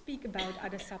can speak about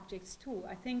other subjects too.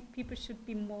 I think people should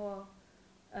be more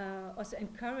also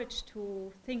encouraged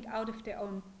to think out of their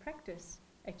own practice,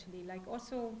 actually. Like,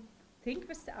 also think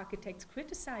with the architects,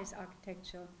 criticize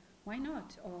architecture. Why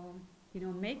not? Or, you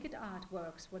know, make it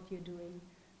artworks, what you're doing,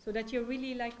 so that you're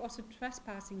really like also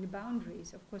trespassing the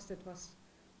boundaries. Of course, that was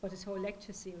what this whole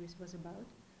lecture series was about.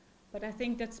 But I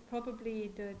think that's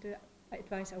probably the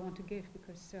advice I want to give,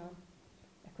 because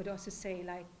I could also say,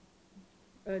 like,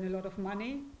 earn a lot of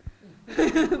money.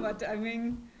 But I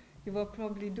mean, you will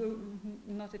probably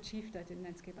not achieve that in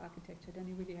landscape architecture. Then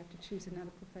you really have to choose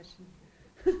another profession.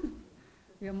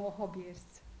 We are more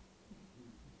hobbyists.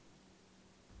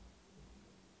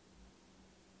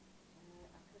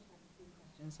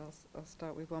 I'll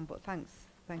start with one, but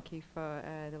thank you for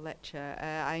the lecture.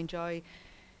 I enjoy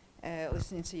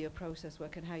listening to your process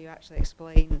work and how you actually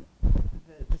explain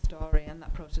the story and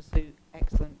that process through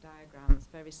excellent diagrams,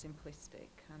 very simplistic,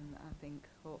 and I think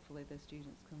hopefully the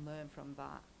students can learn from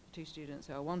that. 2 students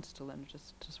who I wanted to learn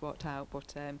just walked out,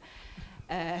 but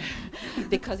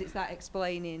because it's that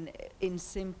explaining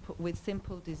with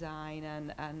simple design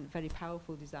and very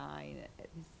powerful design,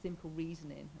 this simple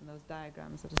reasoning and those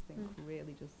diagrams I just think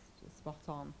really just spot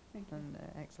on and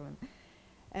excellent.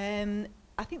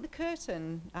 I think the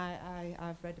curtain,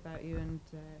 I've read about you and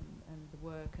the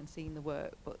work and seen the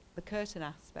work, but the curtain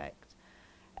aspect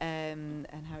and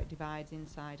how it divides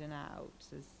inside and out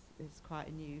is quite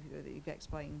a new that you've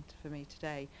explained for me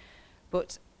today.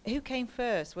 But who came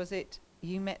first? Was it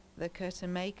you met the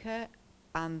curtain maker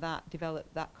and that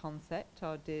developed that concept,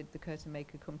 or did the curtain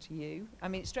maker come to you? I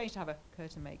mean, it's strange to have a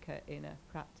curtain maker in a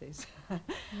practice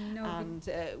No, and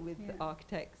with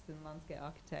architects and landscape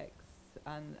architects,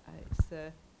 and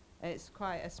it's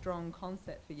quite a strong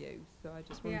concept for you. So I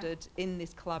just wondered, in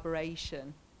this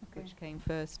collaboration, which came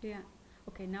first? Yeah.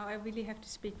 Okay, now I really have to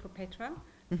speak for Petra,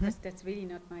 because that's really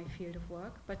not my field of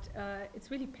work, but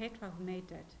it's really Petra who made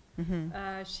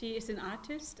that. She is an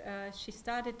artist. She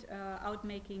started out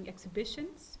making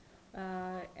exhibitions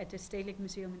at the Stedelijk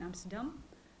Museum in Amsterdam.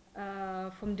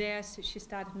 From there, she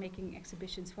started making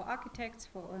exhibitions for architects,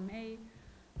 for OMA.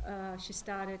 She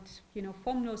started, you know,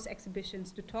 from those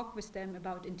exhibitions to talk with them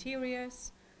about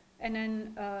interiors. And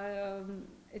then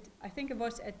I think it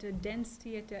was at the Dance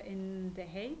Theater in The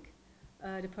Hague,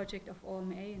 the project of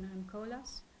OMA in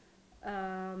Remcolas,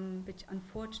 which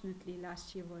unfortunately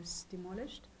last year was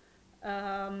demolished.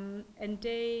 And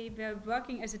they were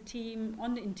working as a team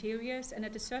on the interiors, and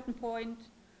at a certain point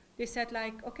they said,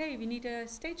 like, okay, we need a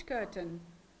stage curtain.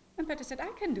 And Petra said,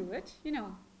 I can do it, you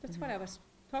know, that's what I was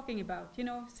talking about, you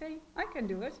know, say, I can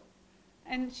do it.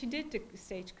 And she did the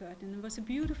stage curtain. It was a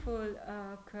beautiful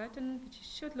curtain, which you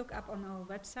should look up on our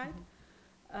website.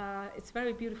 It's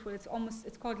very beautiful.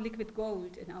 It's called liquid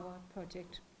gold in our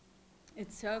project.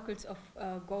 It's circles of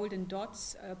golden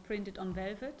dots printed on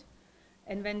velvet.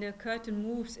 And when the curtain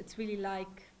moves, it's really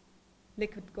like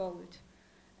liquid gold.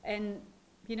 And,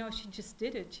 you know, she just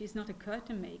did it. She's not a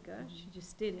curtain maker. She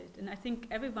just did it. And I think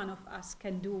every one of us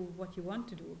can do what you want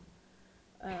to do.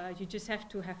 You just have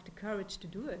to have the courage to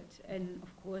do it. And,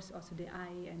 of course, also the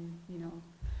eye and, you know,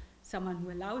 someone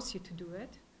who allows you to do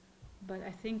it. But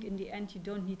I think in the end, you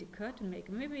don't need a curtain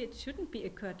maker. Maybe it shouldn't be a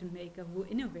curtain maker who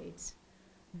innovates,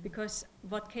 because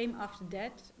what came after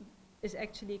that is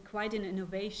actually quite an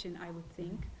innovation, I would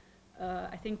think.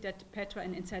 I think that Petra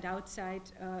in Inside Outside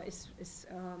is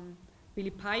really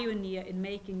pioneer in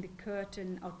making the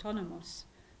curtain autonomous,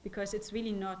 because it's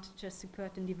really not just a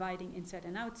curtain dividing inside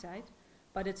and outside,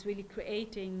 but it's really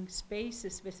creating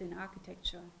spaces within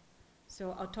architecture.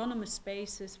 So autonomous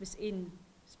spaces within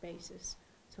spaces.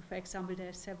 So, for example, there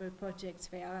are several projects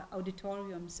where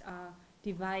auditoriums are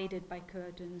divided by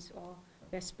curtains, or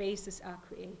where spaces are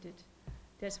created.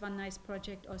 There's one nice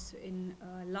project also in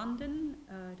London,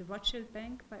 the Rothschild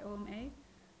Bank by OMA,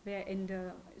 where in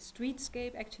the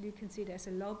streetscape, actually you can see there's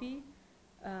a lobby,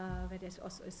 where there's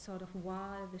also a sort of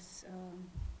wall with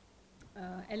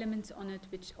elements on it,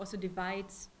 which also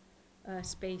divides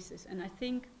spaces. And I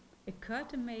think a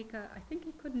curtain maker, I think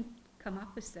he couldn't come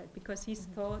up with that, because he's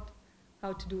thought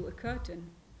how to do a curtain,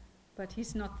 but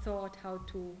he's not thought how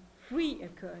to free a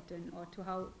curtain or to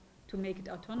how to make it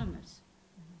autonomous.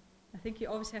 I think you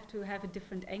always have to have a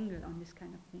different angle on this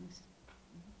kind of things.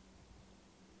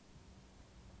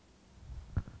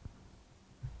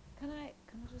 Can I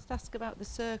just ask about the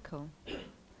circle?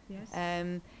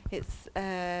 Yes. It's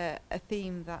a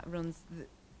theme that runs.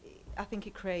 I think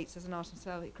it creates, as an artist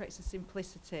myself, it creates a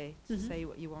simplicity to say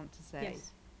what you want to say.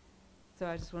 Yes. So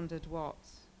I just wondered what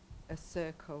a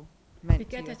circle meant We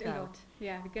to get it yourself. a lot.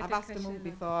 Yeah, we get I've that asked them all question a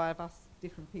lot. before. I've asked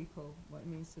different people what it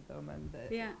means to them, and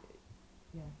Yeah.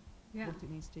 yeah, what it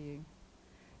means to you.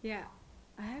 Yeah,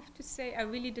 I have to say I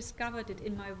really discovered it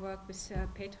in my work with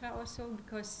Petra also,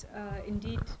 because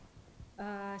indeed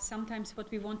sometimes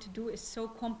what we want to do is so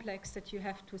complex that you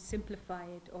have to simplify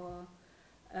it, or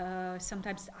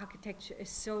sometimes the architecture is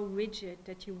so rigid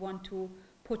that you want to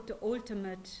put the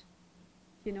ultimate,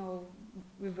 you know,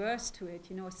 reverse to it,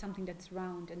 you know, something that's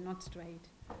round and not straight.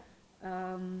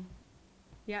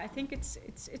 Yeah, I think it's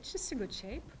just a good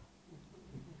shape.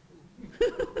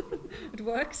 It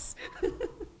works.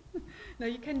 No,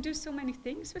 you can do so many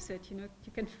things with it. You know,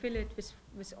 you can fill it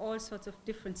with all sorts of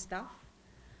different stuff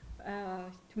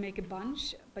to make a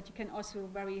bunch, but you can also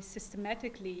very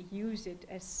systematically use it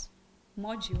as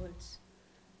modules.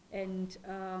 And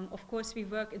of course, we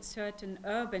work in certain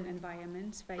urban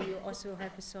environments where you also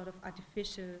have a sort of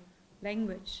artificial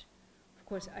language. Of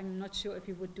course, I'm not sure if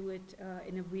you would do it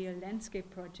in a real landscape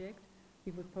project.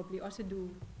 We would probably also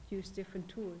use different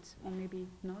tools, or maybe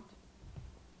not.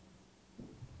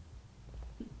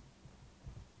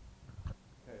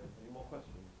 Okay, any more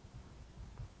questions?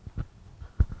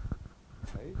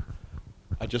 Okay.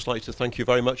 I'd just like to thank you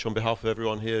very much on behalf of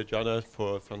everyone here, Jana,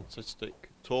 for a fantastic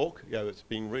talk. Yeah, it's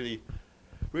been really,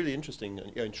 really interesting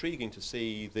and intriguing to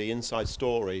see the inside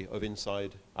story of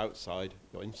inside outside,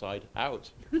 or inside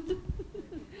out.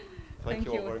 Thank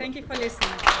you. all very Thank much. you for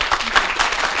listening.